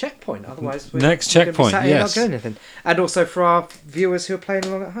guys the next checkpoint. Otherwise, Next we're gonna be checkpoint, sat here yes. not doing anything. And also for our viewers who are playing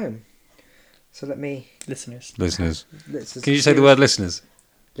along at home. So let me. Listeners. Can you say the word listeners?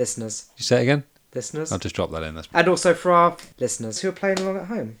 Listeners. You say it again? Listeners. I'll just drop that in. That's... And also for our listeners who are playing along at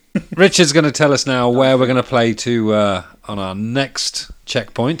home. Richard's going to tell us now where we're going to play to on our next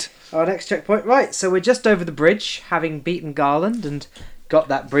checkpoint. Our next checkpoint. Right, so we're just over the bridge, having beaten Garland and got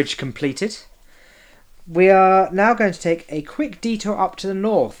that bridge completed. We are now going to take a quick detour up to the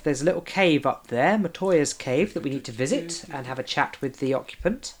north. There's a little cave up there, Matoya's cave, that we need to visit and have a chat with the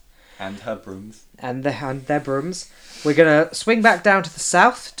occupant. and her brooms. And their brooms. We're going to swing back down to the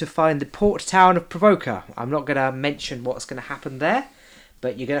south to find the port town of Provoca. I'm not going to mention what's going to happen there,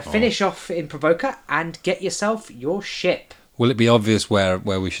 but you're going to finish off in Provoca and get yourself your ship. Will it be obvious where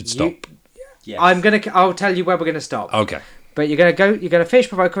we should stop? Yes. I'll tell you where we're going to stop. Okay. But you're going to finish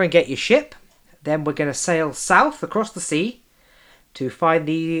Provoca and get your ship. Then we're going to sail south across the sea to find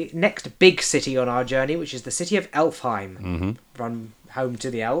the next big city on our journey, which is the city of Elfheim. Mm-hmm. Run home to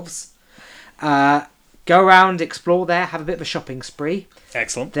the elves. Go around, explore there, have a bit of a shopping spree.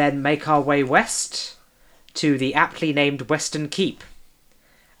 Excellent. Then make our way west to the aptly named Western Keep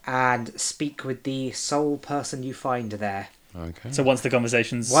and speak with the sole person you find there. Okay. So once the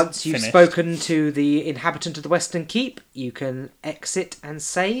conversation's Once you've finished, spoken to the inhabitant of the Western Keep, you can exit and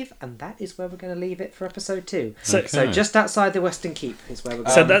save, and that is where we're going to leave it for episode 2. So- So just outside the Western Keep is where we're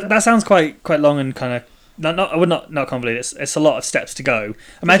going. So that sounds quite long and kind of I would not convolute. It's a lot of steps to go.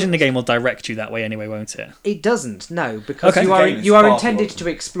 Imagine the game will direct you that way anyway, won't it? It doesn't, no, because Okay. you The are game is you are far intended too to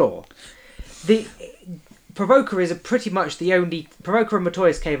explore. The Provoca is pretty much the only Provoca and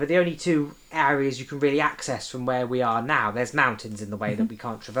Matoya's Cave are the only two areas you can really access from where we are now. There's mountains in the way that we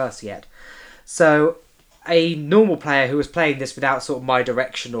can't traverse yet. So a normal player who was playing this without sort of my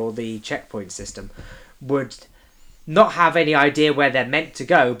direction or the checkpoint system would not have any idea where they're meant to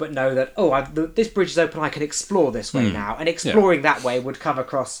go, but know that this bridge is open, I can explore this way now, and exploring that way would come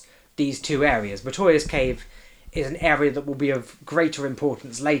across these two areas. Matoya's Cave is an area that will be of greater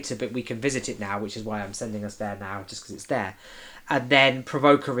importance later, but we can visit it now, which is why I'm sending us there now, just because it's there. And then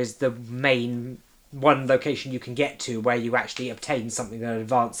Provoca is the main one location you can get to where you actually obtain something that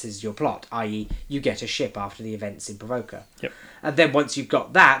advances your plot, i.e. you get a ship after the events in Provoca. Yep. And then once you've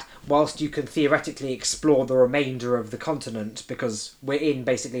got that, whilst you can theoretically explore the remainder of the continent, because we're in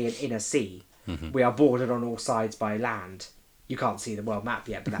basically an inner sea, we are bordered on all sides by land. You can't see the world map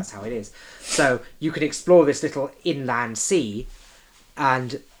yet, but that's how it is. So you can explore this little inland sea,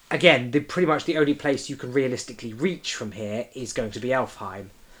 and again, pretty much the only place you can realistically reach from here is going to be Elfheim,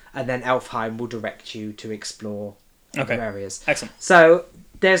 and then Elfheim will direct you to explore other areas. Excellent. So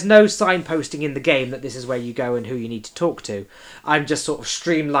there's no signposting in the game that this is where you go and who you need to talk to. I'm just sort of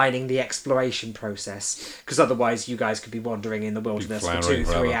streamlining the exploration process, because otherwise you guys could be wandering in the wilderness for floundering 2-3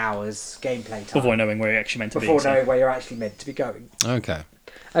 forever. hours gameplay time Before knowing where you're actually meant to before be. so- knowing where you're actually meant to be going. Okay.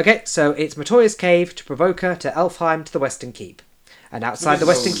 Okay, so it's Matoya's Cave to Provoca to Elfheim to the Western Keep. And outside the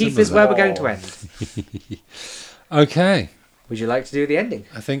Western Keep is where we're going to end. Okay. Would you like to do the ending?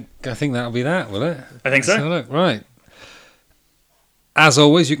 I think that'll be that, will it? I think so. Let's have a look. Right. As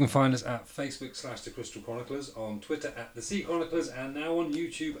always, you can find us at Facebook/The Crystal Chroniclers, on Twitter at The Sea Chroniclers, and now on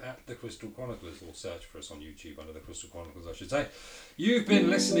YouTube at The Crystal Chroniclers, or search for us on YouTube under The Crystal Chroniclers, I should say. You've been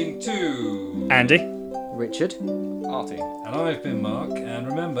listening to Andy. Richard? Artie. And I've been Mark, and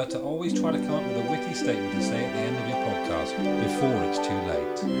remember to always try to come up with a witty statement to say at the end of your podcast before it's too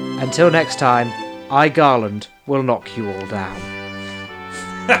late. Until next time, I, Garland, will knock you all down.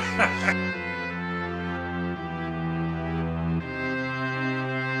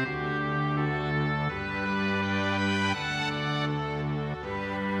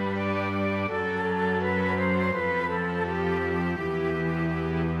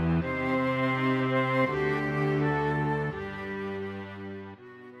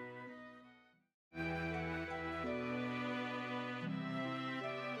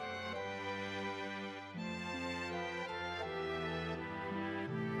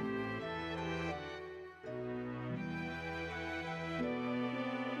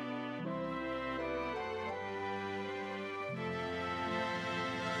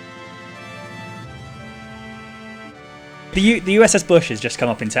 The USS Bush has just come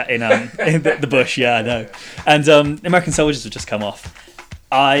up in the bush. Yeah, I know. And American soldiers have just come off.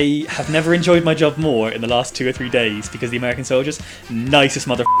 I have never enjoyed my job more in the last 2 or 3 days because the American soldiers, nicest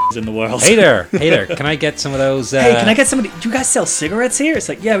motherfuckers in the world. Hey there, can I get some of those? Hey, can I get somebody? Do you guys sell cigarettes here? It's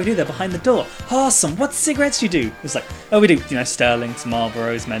like, yeah, we do. They're behind the door. Awesome. What cigarettes do you do? It's like, oh, we do, Sterlings,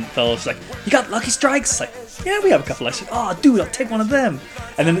 Marlboros, Menthols. It's like, you got Lucky Strikes? It's like, yeah, we have a couple. I said, oh, dude, I'll take one of them.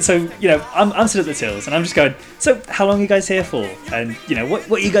 And then, so, I'm sitting at the tills and I'm just going, so how long are you guys here for? And,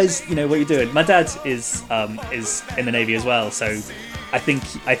 what you guys, what you're doing? My dad is in the Navy as well, so I think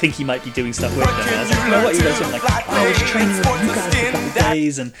he might be doing stuff with them. And I was like, what are you guys doing? Like, I was training with you guys for a couple of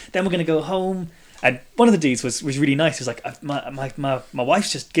days, and then we're gonna go home. And one of the dudes was really nice. He was like, my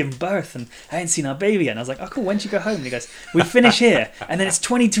wife's just given birth, and I ain't seen our baby yet. And I was like, oh cool, when did you go home? And he goes, we finish here, and then it's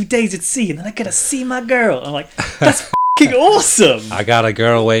 22 days at sea, and then I get to see my girl. And I'm like, that's fucking awesome. I got a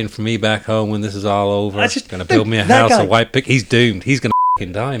girl waiting for me back home when this is all over. Gonna build me a house, a white pick. He's doomed. He's gonna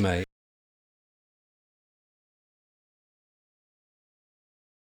fucking die, mate.